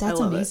intense. That's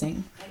I love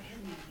amazing.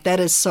 That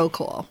is so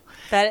cool.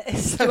 That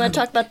is. Do you want to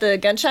talk about the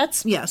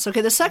gunshots? Yes.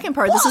 Okay. The second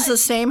part, this is the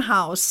same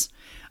house.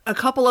 A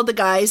couple of the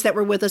guys that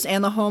were with us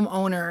and the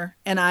homeowner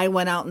and I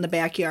went out in the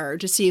backyard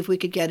to see if we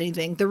could get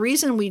anything. The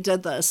reason we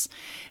did this,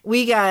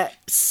 we got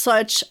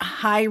such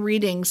high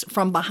readings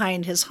from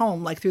behind his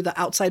home, like through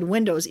the outside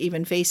windows,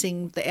 even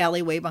facing the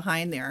alleyway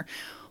behind there.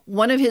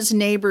 One of his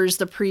neighbors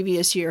the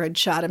previous year had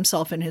shot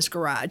himself in his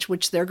garage,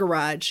 which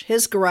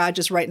his garage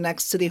is right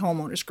next to the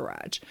homeowner's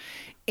garage.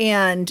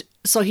 And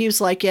so he was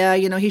like, yeah,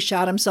 he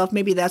shot himself.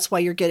 Maybe that's why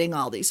you're getting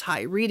all these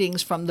high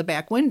readings from the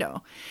back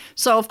window.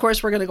 So, of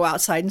course, we're going to go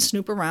outside and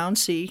snoop around,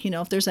 see,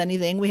 if there's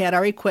anything. We had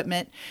our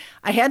equipment.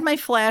 I had my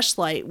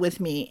flashlight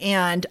with me,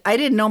 and I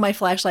didn't know my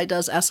flashlight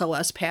does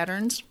SOS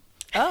patterns.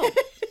 Oh.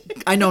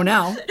 I know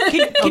now.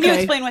 Can you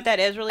explain what that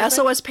is really quick?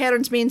 SOS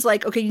patterns means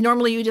like, okay,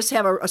 normally you just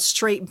have a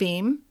straight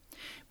beam.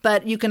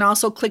 But you can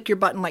also click your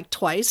button like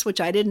twice, which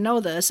I didn't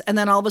know this. And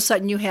then all of a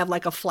sudden you have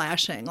like a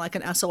flashing, like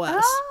an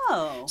SOS.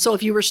 Oh. So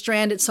if you were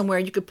stranded somewhere,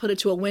 you could put it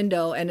to a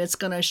window and it's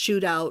going to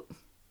shoot out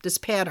this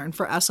pattern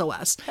for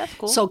SOS. That's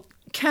cool. So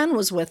Ken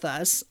was with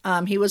us.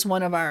 He was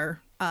one of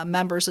our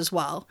members as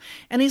well.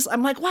 And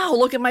I'm like, wow,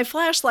 look at my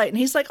flashlight. And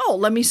he's like, oh,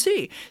 let me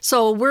see.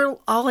 So we're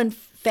all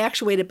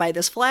infatuated by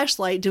this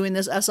flashlight doing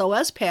this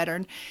SOS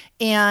pattern.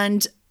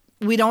 And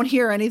we don't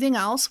hear anything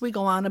else. We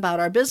go on about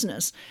our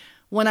business.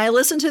 When I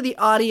listen to the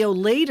audio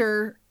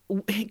later,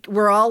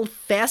 we're all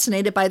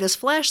fascinated by this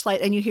flashlight,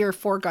 and you hear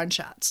 4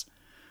 gunshots.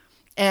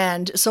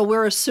 And so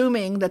we're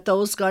assuming that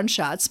those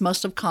gunshots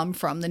must have come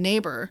from the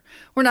neighbor.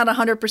 We're not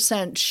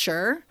 100%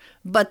 sure,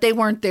 but they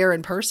weren't there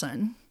in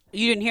person.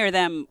 You didn't hear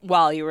them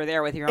while you were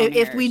there with your own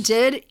If ears. we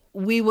did,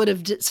 we would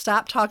have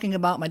stopped talking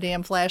about my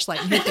damn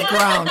flashlight and hit the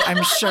ground,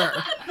 I'm sure.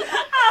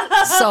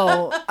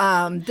 So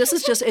this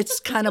is just, it's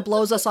kind of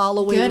blows us all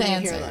away Good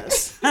when we hear answer.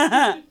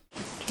 this.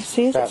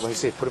 See? Let me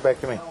see. Put it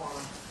back to me.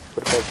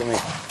 Put it back to me.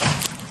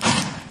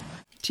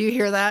 Do you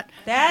hear that?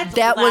 That's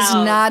That was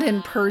loud. not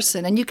in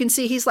person. And you can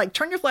see he's like,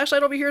 turn your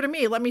flashlight over here to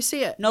me. Let me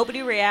see it.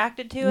 Nobody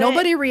reacted to it?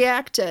 Nobody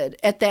reacted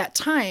at that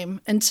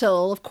time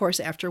until, of course,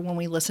 after when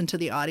we listened to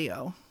the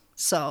audio.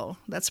 So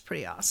that's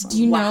pretty awesome.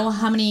 Do you know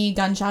how many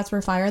gunshots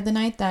were fired the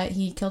night that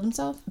he killed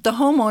himself? The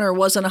homeowner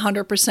wasn't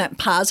 100%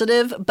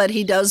 positive, but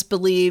he does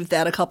believe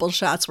that a couple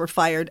shots were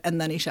fired and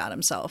then he shot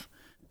himself.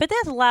 But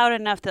that's loud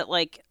enough that,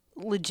 like,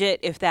 legit,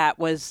 if that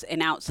was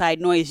an outside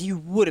noise, you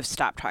would have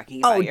stopped talking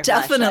about your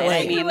definitely.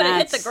 flashlight. I mean, It would have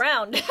hit that's the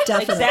ground.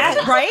 Definitely.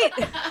 Exactly, right?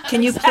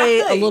 Can you play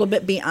a little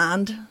bit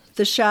beyond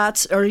the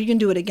shots? Or you can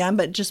do it again,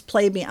 but just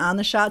play beyond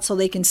the shots so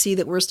they can see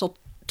that we're still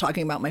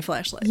talking about my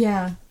flashlight.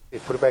 Yeah. Hey,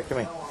 put it back to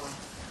me.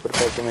 Put it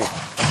back to me.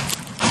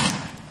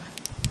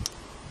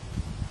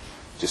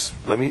 Just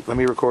let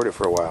me record it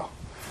for a while.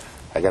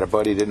 I got a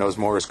buddy that knows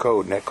Morse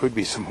code, and that could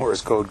be some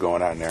Morse code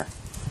going on there.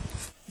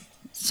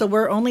 So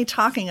we're only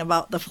talking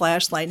about the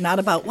flashlight, not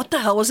about what the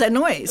hell was that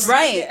noise?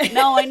 Right.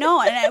 No, I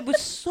know. And it was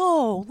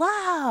so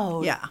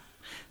loud. Yeah.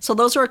 So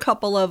those are a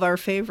couple of our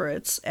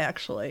favorites,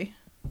 actually.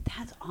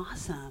 That's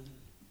awesome.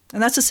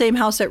 And that's the same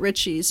house that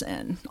Richie's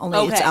in, only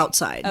it's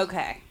outside.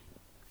 Okay.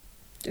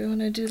 Do you want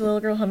to do the little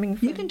girl humming?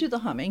 You can do the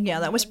humming. Yeah,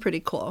 that was pretty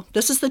cool.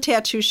 This is the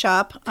tattoo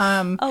shop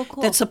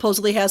cool. that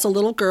supposedly has a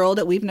little girl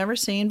that we've never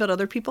seen, but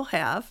other people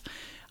have.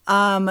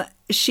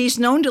 She's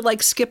known to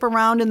like skip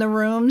around in the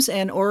rooms,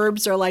 and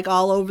orbs are like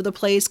all over the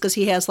place because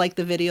he has like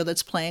the video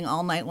that's playing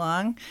all night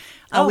long.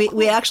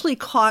 We actually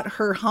caught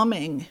her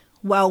humming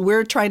while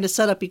we're trying to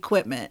set up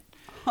equipment.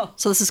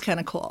 So this is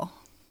kind of cool.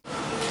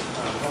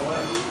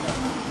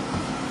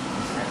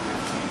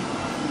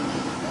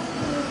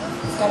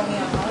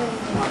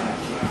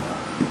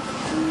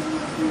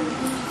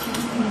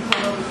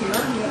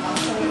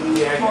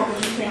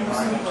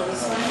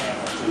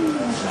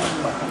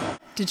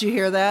 Did you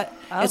hear that?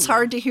 It's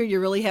hard to hear. You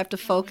really have to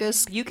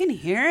focus. You can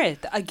hear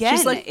it. Again,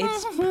 She's like,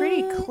 it's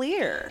pretty clear.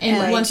 clear.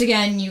 And once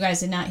again, you guys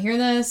did not hear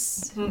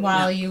this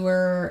while you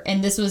were,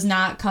 and this was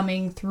not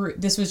coming through.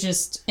 This was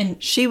just,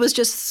 and She was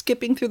just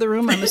skipping through the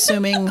room, I'm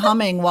assuming,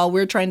 humming while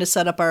we're trying to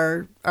set up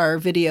our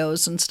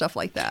videos and stuff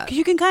like that. Because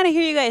you can kind of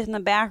hear you guys in the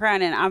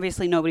background, and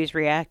obviously nobody's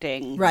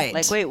reacting. Right.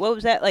 Like, wait, what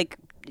was that? Like,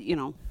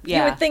 You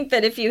yeah. would think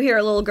that if you hear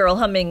a little girl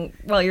humming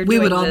while you're We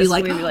doing would all this, be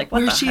like, we'd be like, what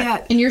where's the she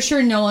heck? at? and you're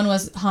sure no one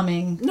was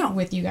humming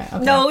with you guys?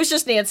 Okay. No, it was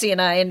just Nancy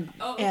and I,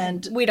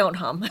 And we don't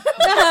hum.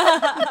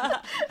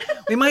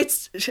 we might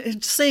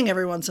sing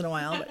every once in a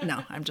while, but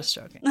no, I'm just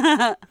joking.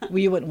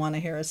 You wouldn't want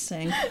to hear us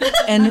sing.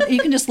 And you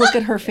can just look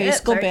at her face.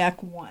 Go sorry.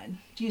 back one.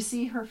 Do you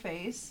see her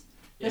face?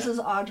 This is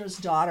Audra's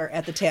daughter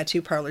at the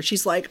tattoo parlor.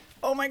 She's like,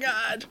 oh my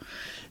God.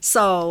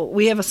 So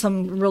we have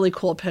some really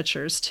cool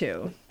pictures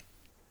too.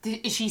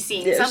 Is she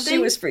seeing Yeah, something? she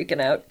was freaking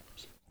out.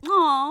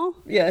 Aw.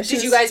 Yeah,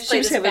 Did you guys play she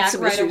was this having back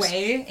some right issues.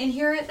 away and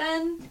hear it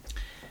then?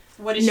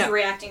 What is she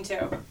reacting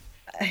to?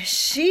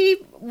 She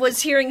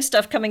was hearing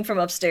stuff coming from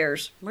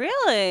upstairs,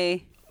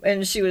 Really?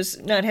 and she was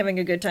not having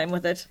a good time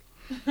with it.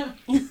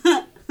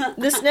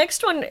 This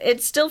next one,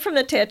 it's still from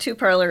the tattoo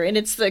parlor, and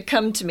it's the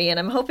 "Come to Me," and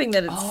I'm hoping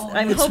that it's.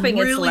 Hoping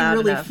really, it's loud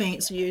really enough.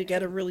 faint, so you got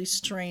to really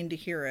strain to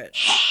hear it.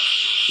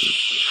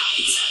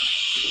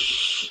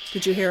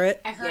 Did you hear it?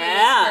 I heard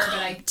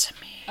Yeah. it, but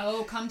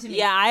oh, come to me.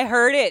 Yeah, I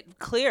heard it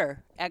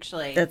clear,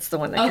 actually. That's the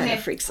one that kind Okay,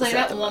 of freaks play us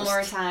out that the one most.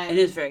 more time. It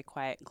is very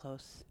quiet and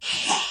close.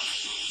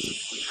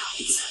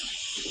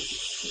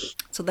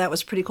 So that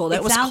was pretty cool. That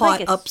It was sounds caught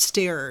like it's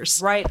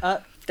upstairs. Right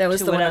up. That was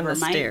to the one on whatever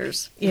the mic.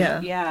 stairs. Yeah.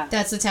 Yeah.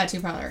 That's the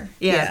tattoo parlor.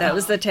 Yeah, that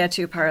was the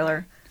tattoo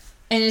parlor.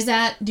 And is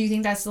that? Do you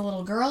think that's the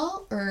little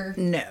girl or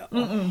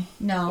No.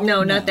 no?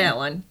 No, not that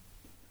one.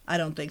 I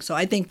don't think so.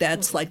 I think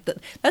that's like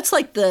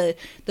the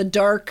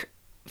dark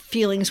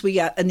feelings we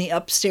got in the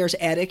upstairs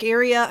attic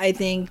area. I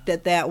think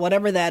that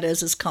whatever that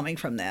is coming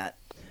from that.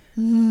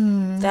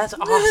 That's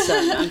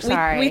awesome. I'm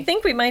sorry. We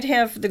think we might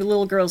have the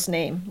little girl's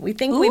name. We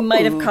think we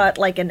might have caught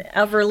like an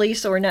Everly,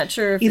 so we're not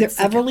sure if Either it's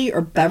like Everly or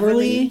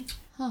Beverly.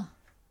 Huh.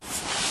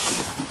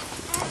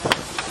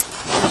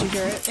 Did you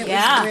hear it? it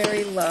Yeah. was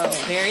very low.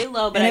 very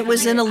low, but And I it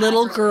was can in a hear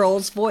little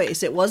girl's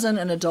voice. It wasn't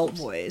an adult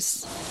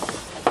voice.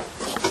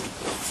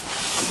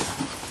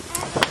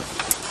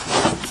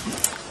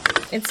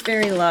 It's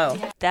very low.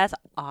 That's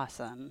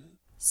awesome.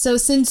 So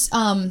since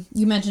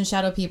you mentioned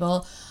shadow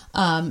people,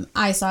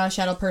 I saw a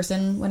shadow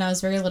person when I was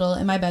very little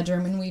in my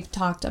bedroom, and we've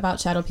talked about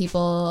shadow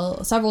people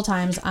several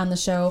times on the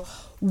show.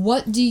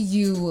 What do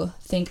you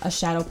think a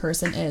shadow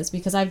person is?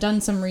 Because I've done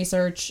some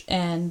research,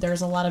 and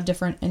there's a lot of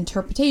different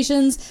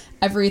interpretations.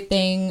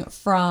 Everything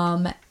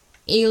from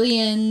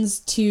aliens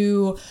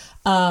to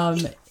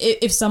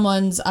if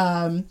someone's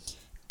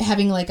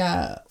having like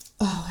a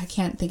I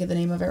can't think of the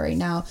name of it right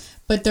now,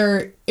 but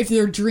if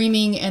they're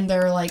dreaming and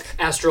they're like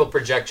Astral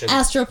projection.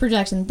 astral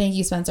projection. Thank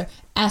you, Spencer.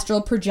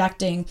 Astral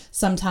projecting.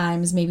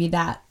 Sometimes maybe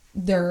that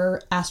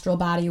their astral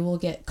body will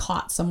get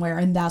caught somewhere,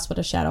 and that's what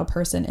a shadow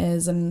person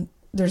is. And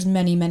there's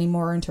many, many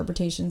more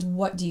interpretations.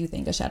 What do you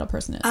think a shadow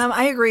person is?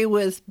 I agree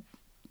with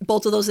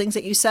both of those things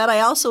that you said. I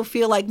also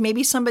feel like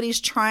maybe somebody's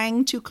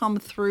trying to come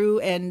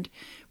through and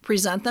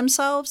present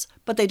themselves,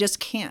 but they just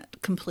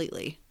can't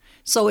completely.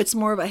 So it's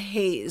more of a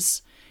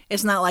haze.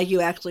 It's not like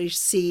you actually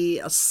see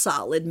a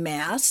solid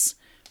mass,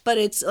 but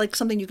it's like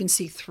something you can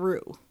see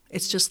through.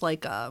 It's just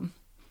like, and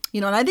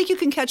I think you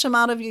can catch them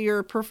out of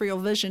your peripheral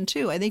vision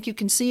too. I think you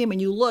can see them and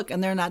you look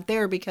and they're not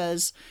there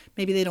because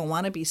maybe they don't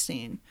want to be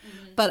seen.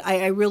 But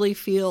I really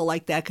feel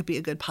like that could be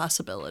a good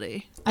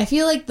possibility. I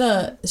feel like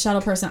the shadow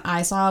person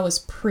I saw was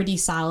pretty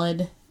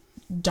solid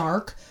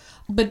dark.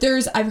 But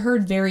I've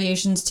heard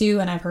variations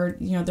too, and I've heard,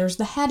 there's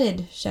the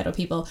headed shadow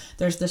people.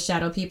 There's the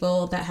shadow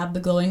people that have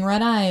the glowing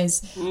red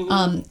eyes.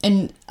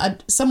 And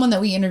someone that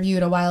we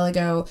interviewed a while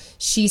ago,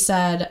 she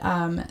said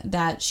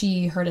that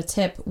she heard a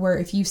tip where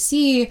if you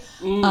see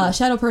a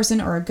shadow person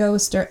or a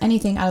ghost or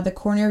anything out of the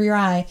corner of your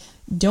eye,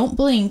 don't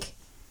blink.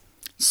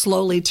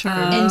 Slowly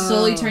turn. And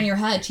slowly turn your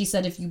head. She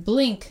said if you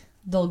blink,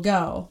 they'll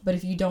go. But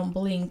if you don't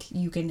blink,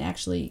 you can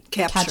actually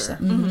catch Capture.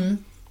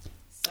 them.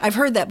 I've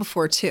heard that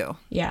before too.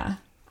 Yeah.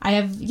 I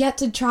have yet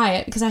to try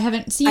it because I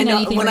haven't seen I know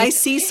anything. when I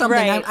see something,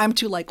 Right. I'm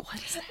too like,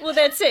 what is that? Well,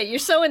 that's it. You're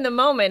so in the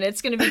moment.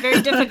 It's going to be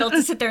very difficult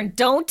to sit there and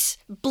don't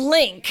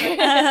blink.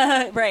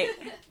 Right.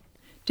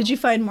 Did you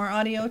find more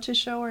audio to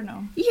show or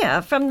no?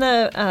 Yeah, from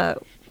the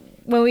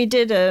when we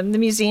did the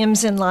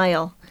museums in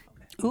Lisle.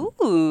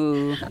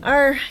 Ooh.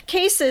 Our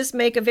cases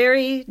make a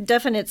very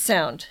definite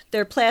sound.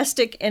 They're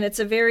plastic, and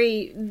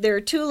there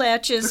are two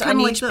latches They're on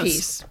kinda like each this.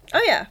 piece.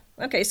 Oh yeah.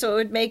 Okay, so it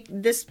would make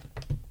this.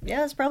 Yeah,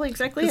 that's probably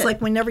exactly It's it.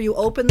 like whenever you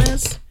open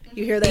this,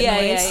 you hear that Yeah,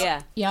 noise.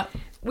 yeah. Yep.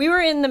 We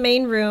were in the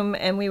main room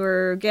and we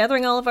were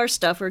gathering all of our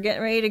stuff. We were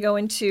getting ready to go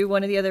into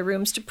one of the other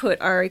rooms to put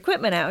our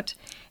equipment out.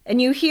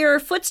 And you hear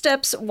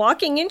footsteps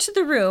walking into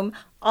the room,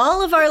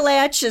 all of our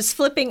latches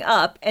flipping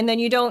up, and then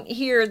you don't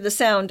hear the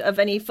sound of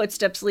any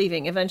footsteps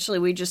leaving. Eventually,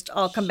 we just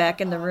all come back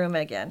in the room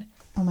again.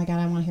 Oh my God,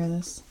 I want to hear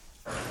this.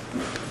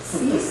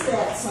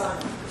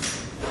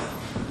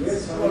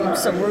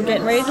 So we're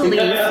getting ready to leave.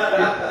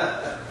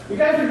 You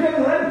guys are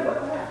getting ready for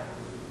that.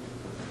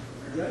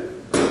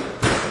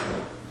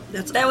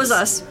 That was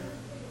us.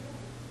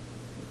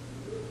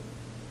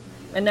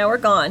 And now we're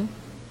gone.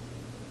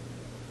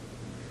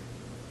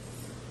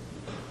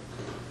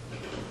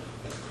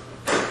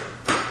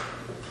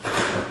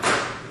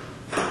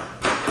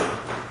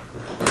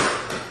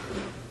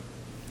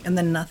 And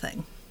then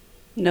nothing.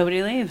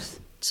 Nobody leaves.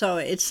 So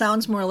it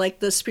sounds more like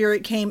the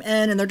spirit came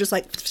in and they're just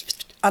like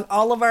on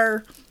all of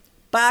our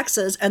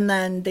boxes, and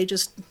then they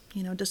just,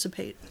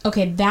 dissipate.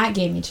 Okay, that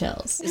gave me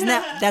chills. Isn't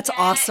that's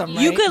awesome,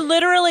 right? You could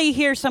literally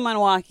hear someone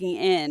walking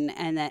in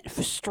and then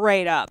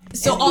straight up.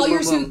 So and all boom,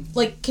 your boom,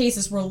 boom.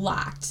 cases were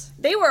locked.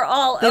 They were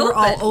all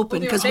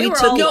open because we were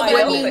took all the wide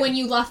equipment. open. When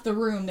you left the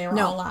room, they were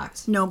all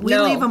locked. No, we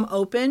No. leave them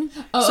open.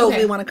 Oh, so okay.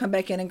 if we want to come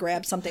back in and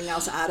grab something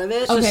else out of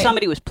it. So Okay.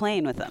 somebody was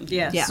playing with them.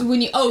 Yeah. Yeah. So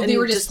when you they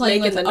were just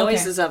playing making with the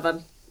noises of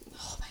them.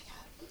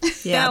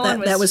 Yeah, that one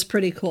that was was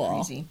pretty cool.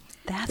 Crazy.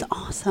 That's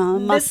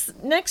awesome. This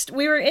next,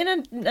 we were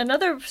in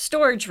another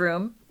storage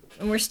room,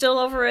 and we're still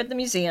over at the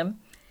museum,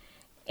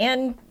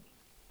 and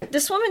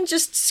this woman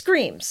just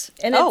screams,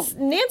 and it's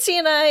Nancy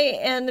and I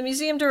and the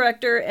museum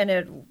director,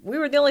 and we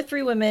were the only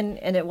 3 women,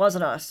 and it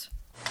wasn't us.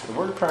 The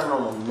word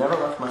paranormal never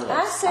left my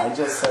lips. I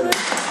just said it.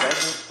 I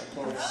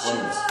can't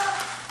explain it.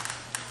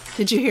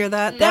 Did you hear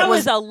that? That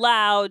was a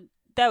loud.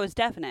 That was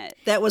definite.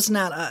 That was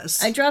not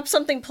us. I dropped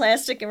something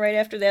plastic, and right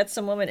after that,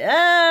 some woman,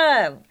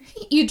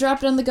 You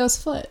dropped it on the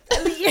ghost foot.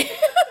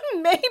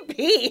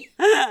 maybe.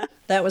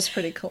 That was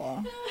pretty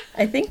cool.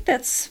 I think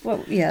that's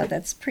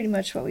that's pretty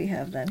much what we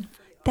have then.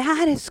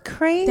 That is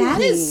crazy. That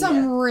is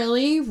some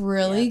really,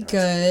 really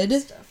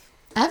good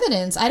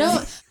evidence. I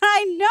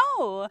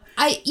know.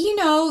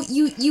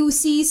 You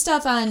see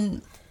stuff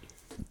on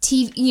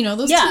TV,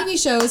 those Yeah. TV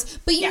shows,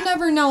 but you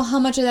never know how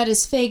much of that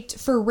is faked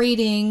for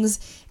ratings.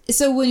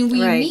 So when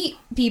we meet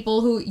people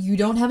who you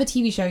don't have a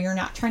TV show, you're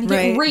not trying to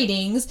get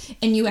ratings,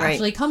 and you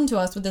actually come to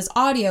us with this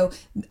audio,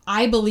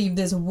 I believe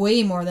this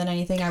way more than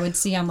anything I would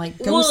see on like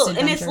Ghost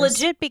Adventures. And it's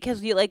legit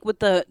because you like with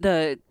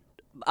the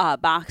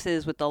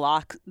boxes with the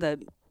lock, the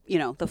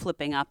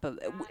flipping up of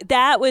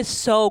that was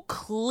so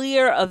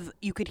clear. Of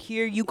you could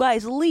hear you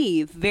guys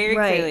leave very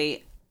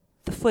clearly,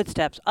 the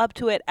footsteps up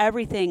to it,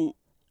 everything.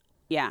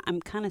 Yeah,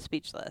 I'm kind of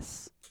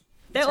speechless.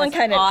 That one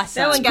kind of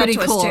awesome. That one got pretty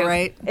to us cool, too.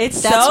 right?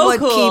 That's so what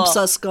keeps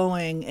us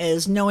going,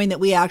 is knowing that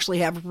we actually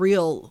have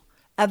real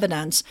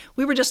evidence.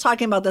 We were just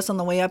talking about this on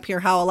the way up here,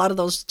 how a lot of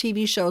those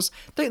TV shows,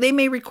 they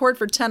may record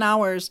for 10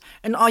 hours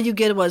and all you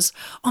get was,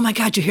 oh my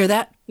God, you hear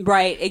that?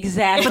 Right,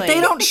 exactly. But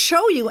they don't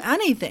show you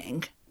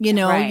anything.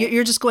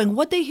 You're just going,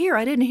 what they hear?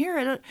 I didn't hear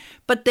it.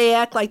 But they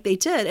act like they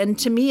did. And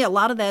to me, a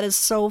lot of that is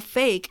so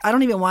fake. I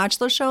don't even watch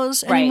those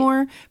shows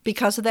anymore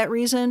because of that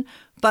reason.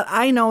 But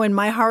I know in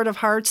my heart of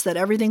hearts that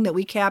everything that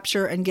we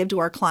capture and give to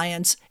our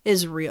clients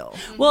is real.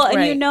 Well,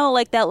 and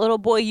like that little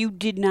boy, you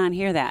did not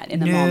hear that in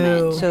the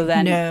moment. So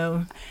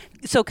then,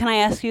 So can I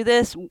ask you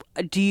this?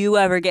 Do you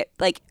ever get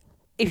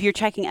if you're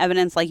checking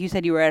evidence, like you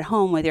said, you were at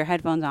home with your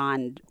headphones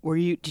on,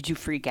 did you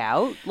freak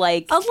out?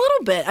 Like a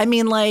little bit. I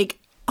mean,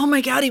 oh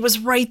my God, he was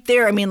right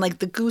there. I mean, like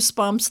the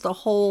goosebumps, the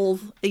whole,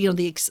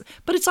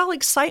 but it's all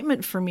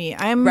excitement for me.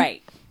 I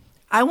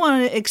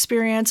want to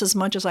experience as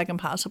much as I can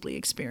possibly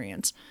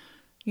experience.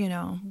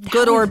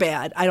 Good or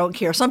bad. I don't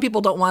care. Some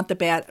people don't want the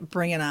bad.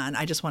 Bring it on.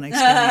 I just want to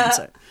experience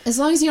it. As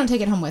long as you don't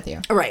take it home with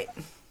you. Right.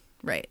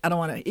 I don't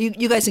want to.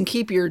 You guys can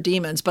keep your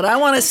demons, but I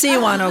want to see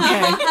one.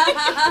 Okay.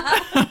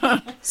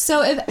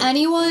 So, if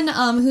anyone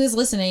who is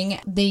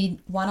listening, they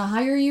want to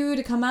hire you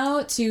to come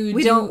out to.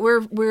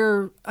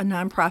 We're a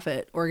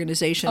nonprofit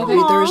organization. Okay.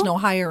 There is no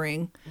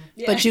hiring,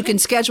 but you can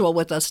schedule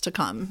with us to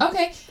come.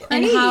 Okay.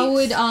 And how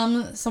would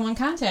someone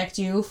contact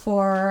you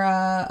for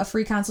a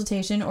free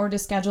consultation or to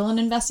schedule an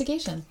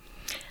investigation?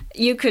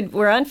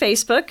 We're on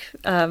Facebook,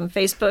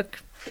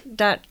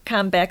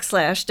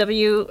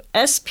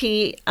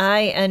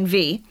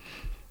 facebook.com/WSPINV,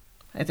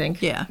 I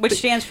think. Yeah. Which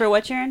stands for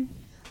what, Sharon?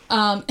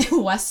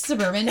 West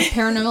Suburban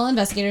Paranormal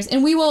Investigators.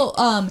 And we will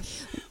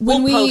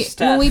when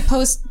we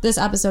post this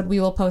episode, we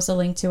will post a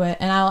link to it,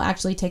 and I'll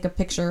actually take a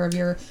picture of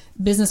your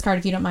business card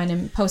if you don't mind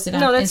and post it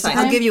on that's Instagram. fine.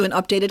 I'll give you an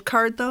updated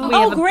card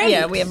though.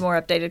 Great. We have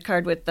more updated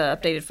card with the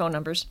updated phone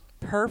numbers.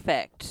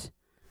 Perfect.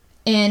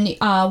 And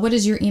what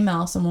is your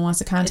email? Someone wants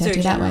to contact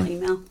you that way.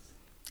 Email?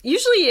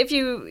 Usually, if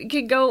you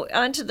could go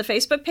onto the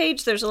Facebook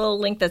page, there's a little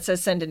link that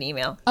says send an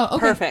email. Oh, okay.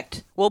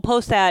 Perfect. We'll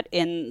post that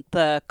in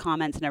the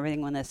comments and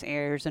everything when this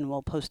airs, and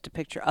we'll post a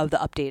picture of the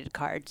updated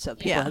card so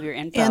people have your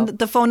info. And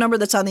the phone number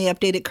that's on the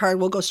updated card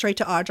will go straight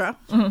to Audra.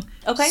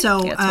 Mm-hmm. Okay.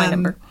 So that's my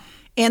number.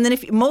 And then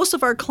if most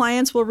of our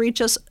clients will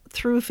reach us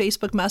through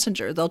Facebook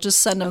Messenger, they'll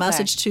just send a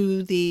message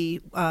to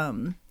the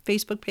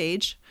Facebook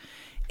page,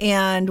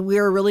 and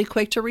we're really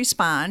quick to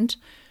respond.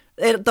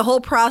 The whole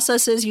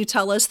process is you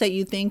tell us that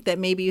you think that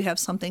maybe you have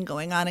something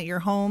going on at your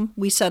home.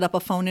 We set up a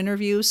phone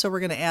interview, so we're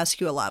going to ask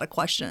you a lot of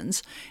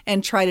questions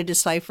and try to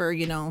decipher,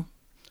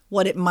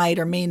 what it might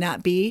or may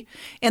not be.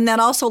 And that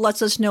also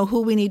lets us know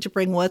who we need to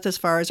bring with as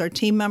far as our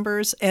team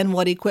members and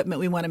what equipment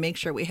we want to make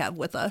sure we have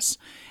with us.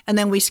 And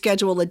then we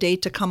schedule a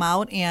date to come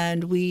out,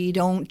 and we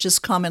don't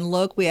just come and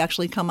look. We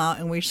actually come out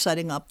and we're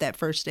setting up that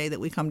first day that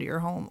we come to your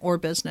home or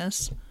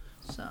business.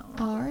 So.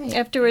 All right.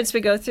 Afterwards,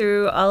 we go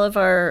through all of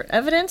our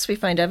evidence. We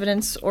find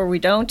evidence or we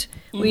don't.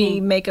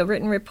 We make a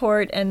written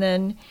report, and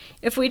then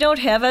if we don't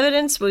have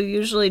evidence, we'll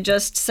usually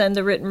just send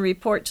the written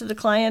report to the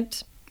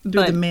client.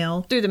 Through the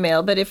mail. Through the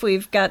mail. But if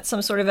we've got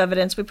some sort of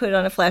evidence, we put it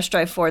on a flash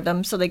drive for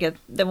them, so then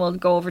we'll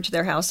go over to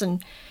their house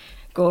and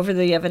go over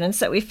the evidence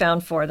that we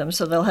found for them.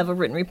 So they'll have a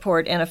written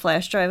report and a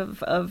flash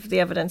drive of the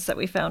evidence that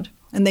we found.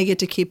 And they get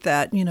to keep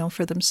that,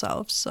 for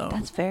themselves. So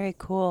That's very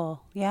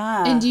cool.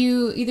 Yeah. And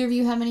do either of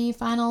you have any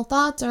final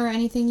thoughts or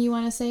anything you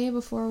want to say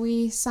before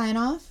we sign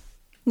off?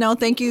 No,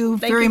 thank you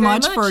very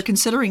much for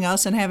considering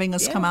us and having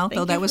us come out,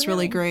 though. That was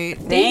really great.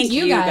 Thank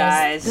you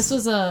guys. This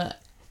was a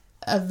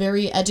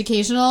very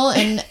educational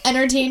and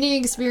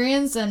entertaining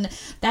experience, and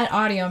that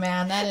audio,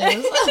 man, that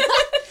is...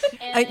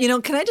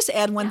 Can I just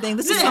add one thing?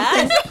 This is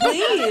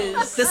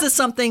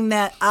something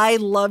that I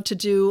love to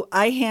do.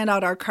 I hand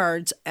out our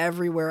cards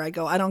everywhere I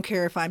go. I don't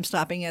care if I'm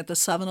stopping at the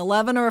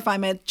 7-Eleven or if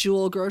I'm at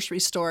Jewel grocery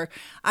store.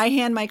 I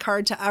hand my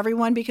card to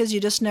everyone because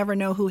you just never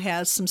know who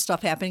has some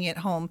stuff happening at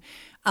home.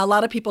 A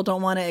lot of people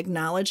don't want to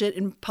acknowledge it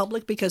in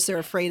public because they're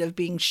afraid of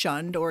being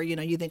shunned or,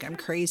 you think I'm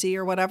crazy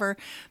or whatever.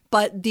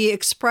 But the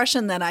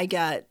expression that I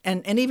get,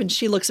 and even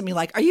she looks at me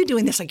like, are you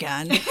doing this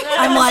again?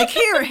 I'm like,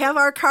 here, have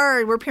our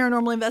card. We're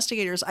paranormal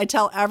investigators. I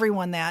tell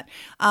everyone that.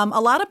 A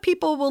lot of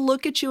people will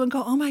look at you and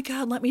go, oh, my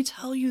God, let me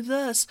tell you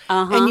this.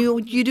 And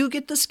you do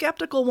get the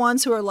skeptical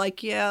ones who are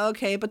like, yeah,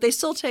 okay, but they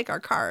still take our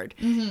card.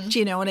 Do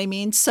you know what I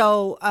mean?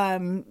 So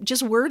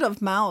just word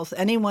of mouth,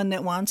 anyone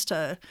that wants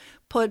to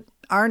put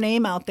our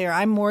name out there,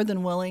 I'm more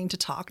than willing to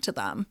talk to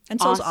them. And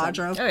so is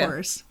Audra, of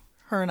course.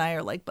 Her and I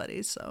are like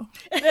buddies, so.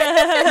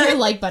 You're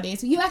like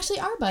buddies. You actually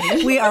are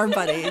buddies. We are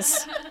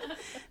buddies.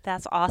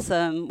 That's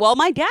awesome. Well,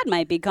 my dad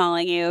might be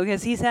calling you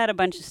because he's had a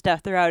bunch of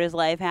stuff throughout his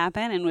life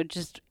happen and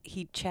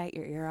he'd chat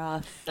your ear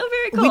off. Oh,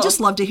 very cool. We just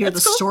love to hear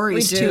the cool.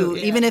 stories, too.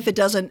 Yeah. Even if it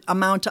doesn't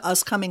amount to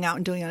us coming out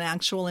and doing an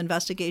actual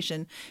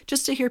investigation,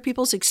 just to hear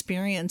people's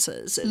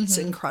experiences. It's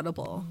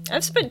incredible.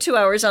 I've spent 2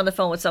 hours on the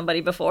phone with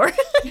somebody before,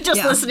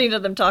 just listening to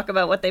them talk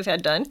about what they've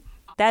had done.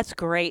 That's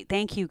great.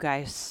 Thank you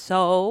guys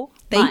so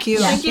Thank much. you.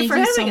 Yeah, Thank you for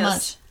having so us.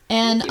 much.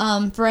 And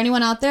for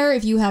anyone out there,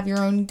 if you have your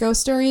own ghost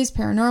stories,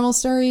 paranormal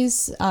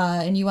stories,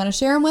 and you want to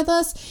share them with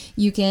us,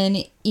 you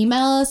can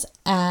email us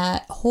at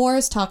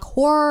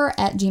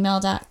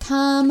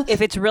horrorstalkhorror@gmail.com.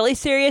 If it's really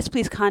serious,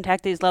 please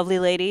contact these lovely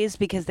ladies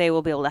because they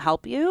will be able to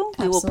help you.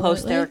 We will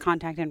post their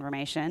contact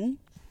information.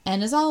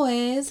 And as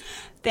always,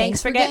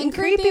 thanks for getting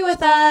creepy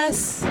with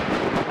us.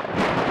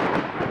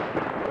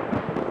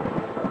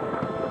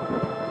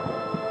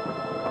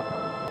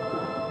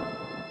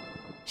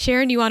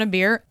 Sharon, you want a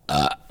beer?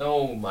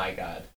 Oh my God.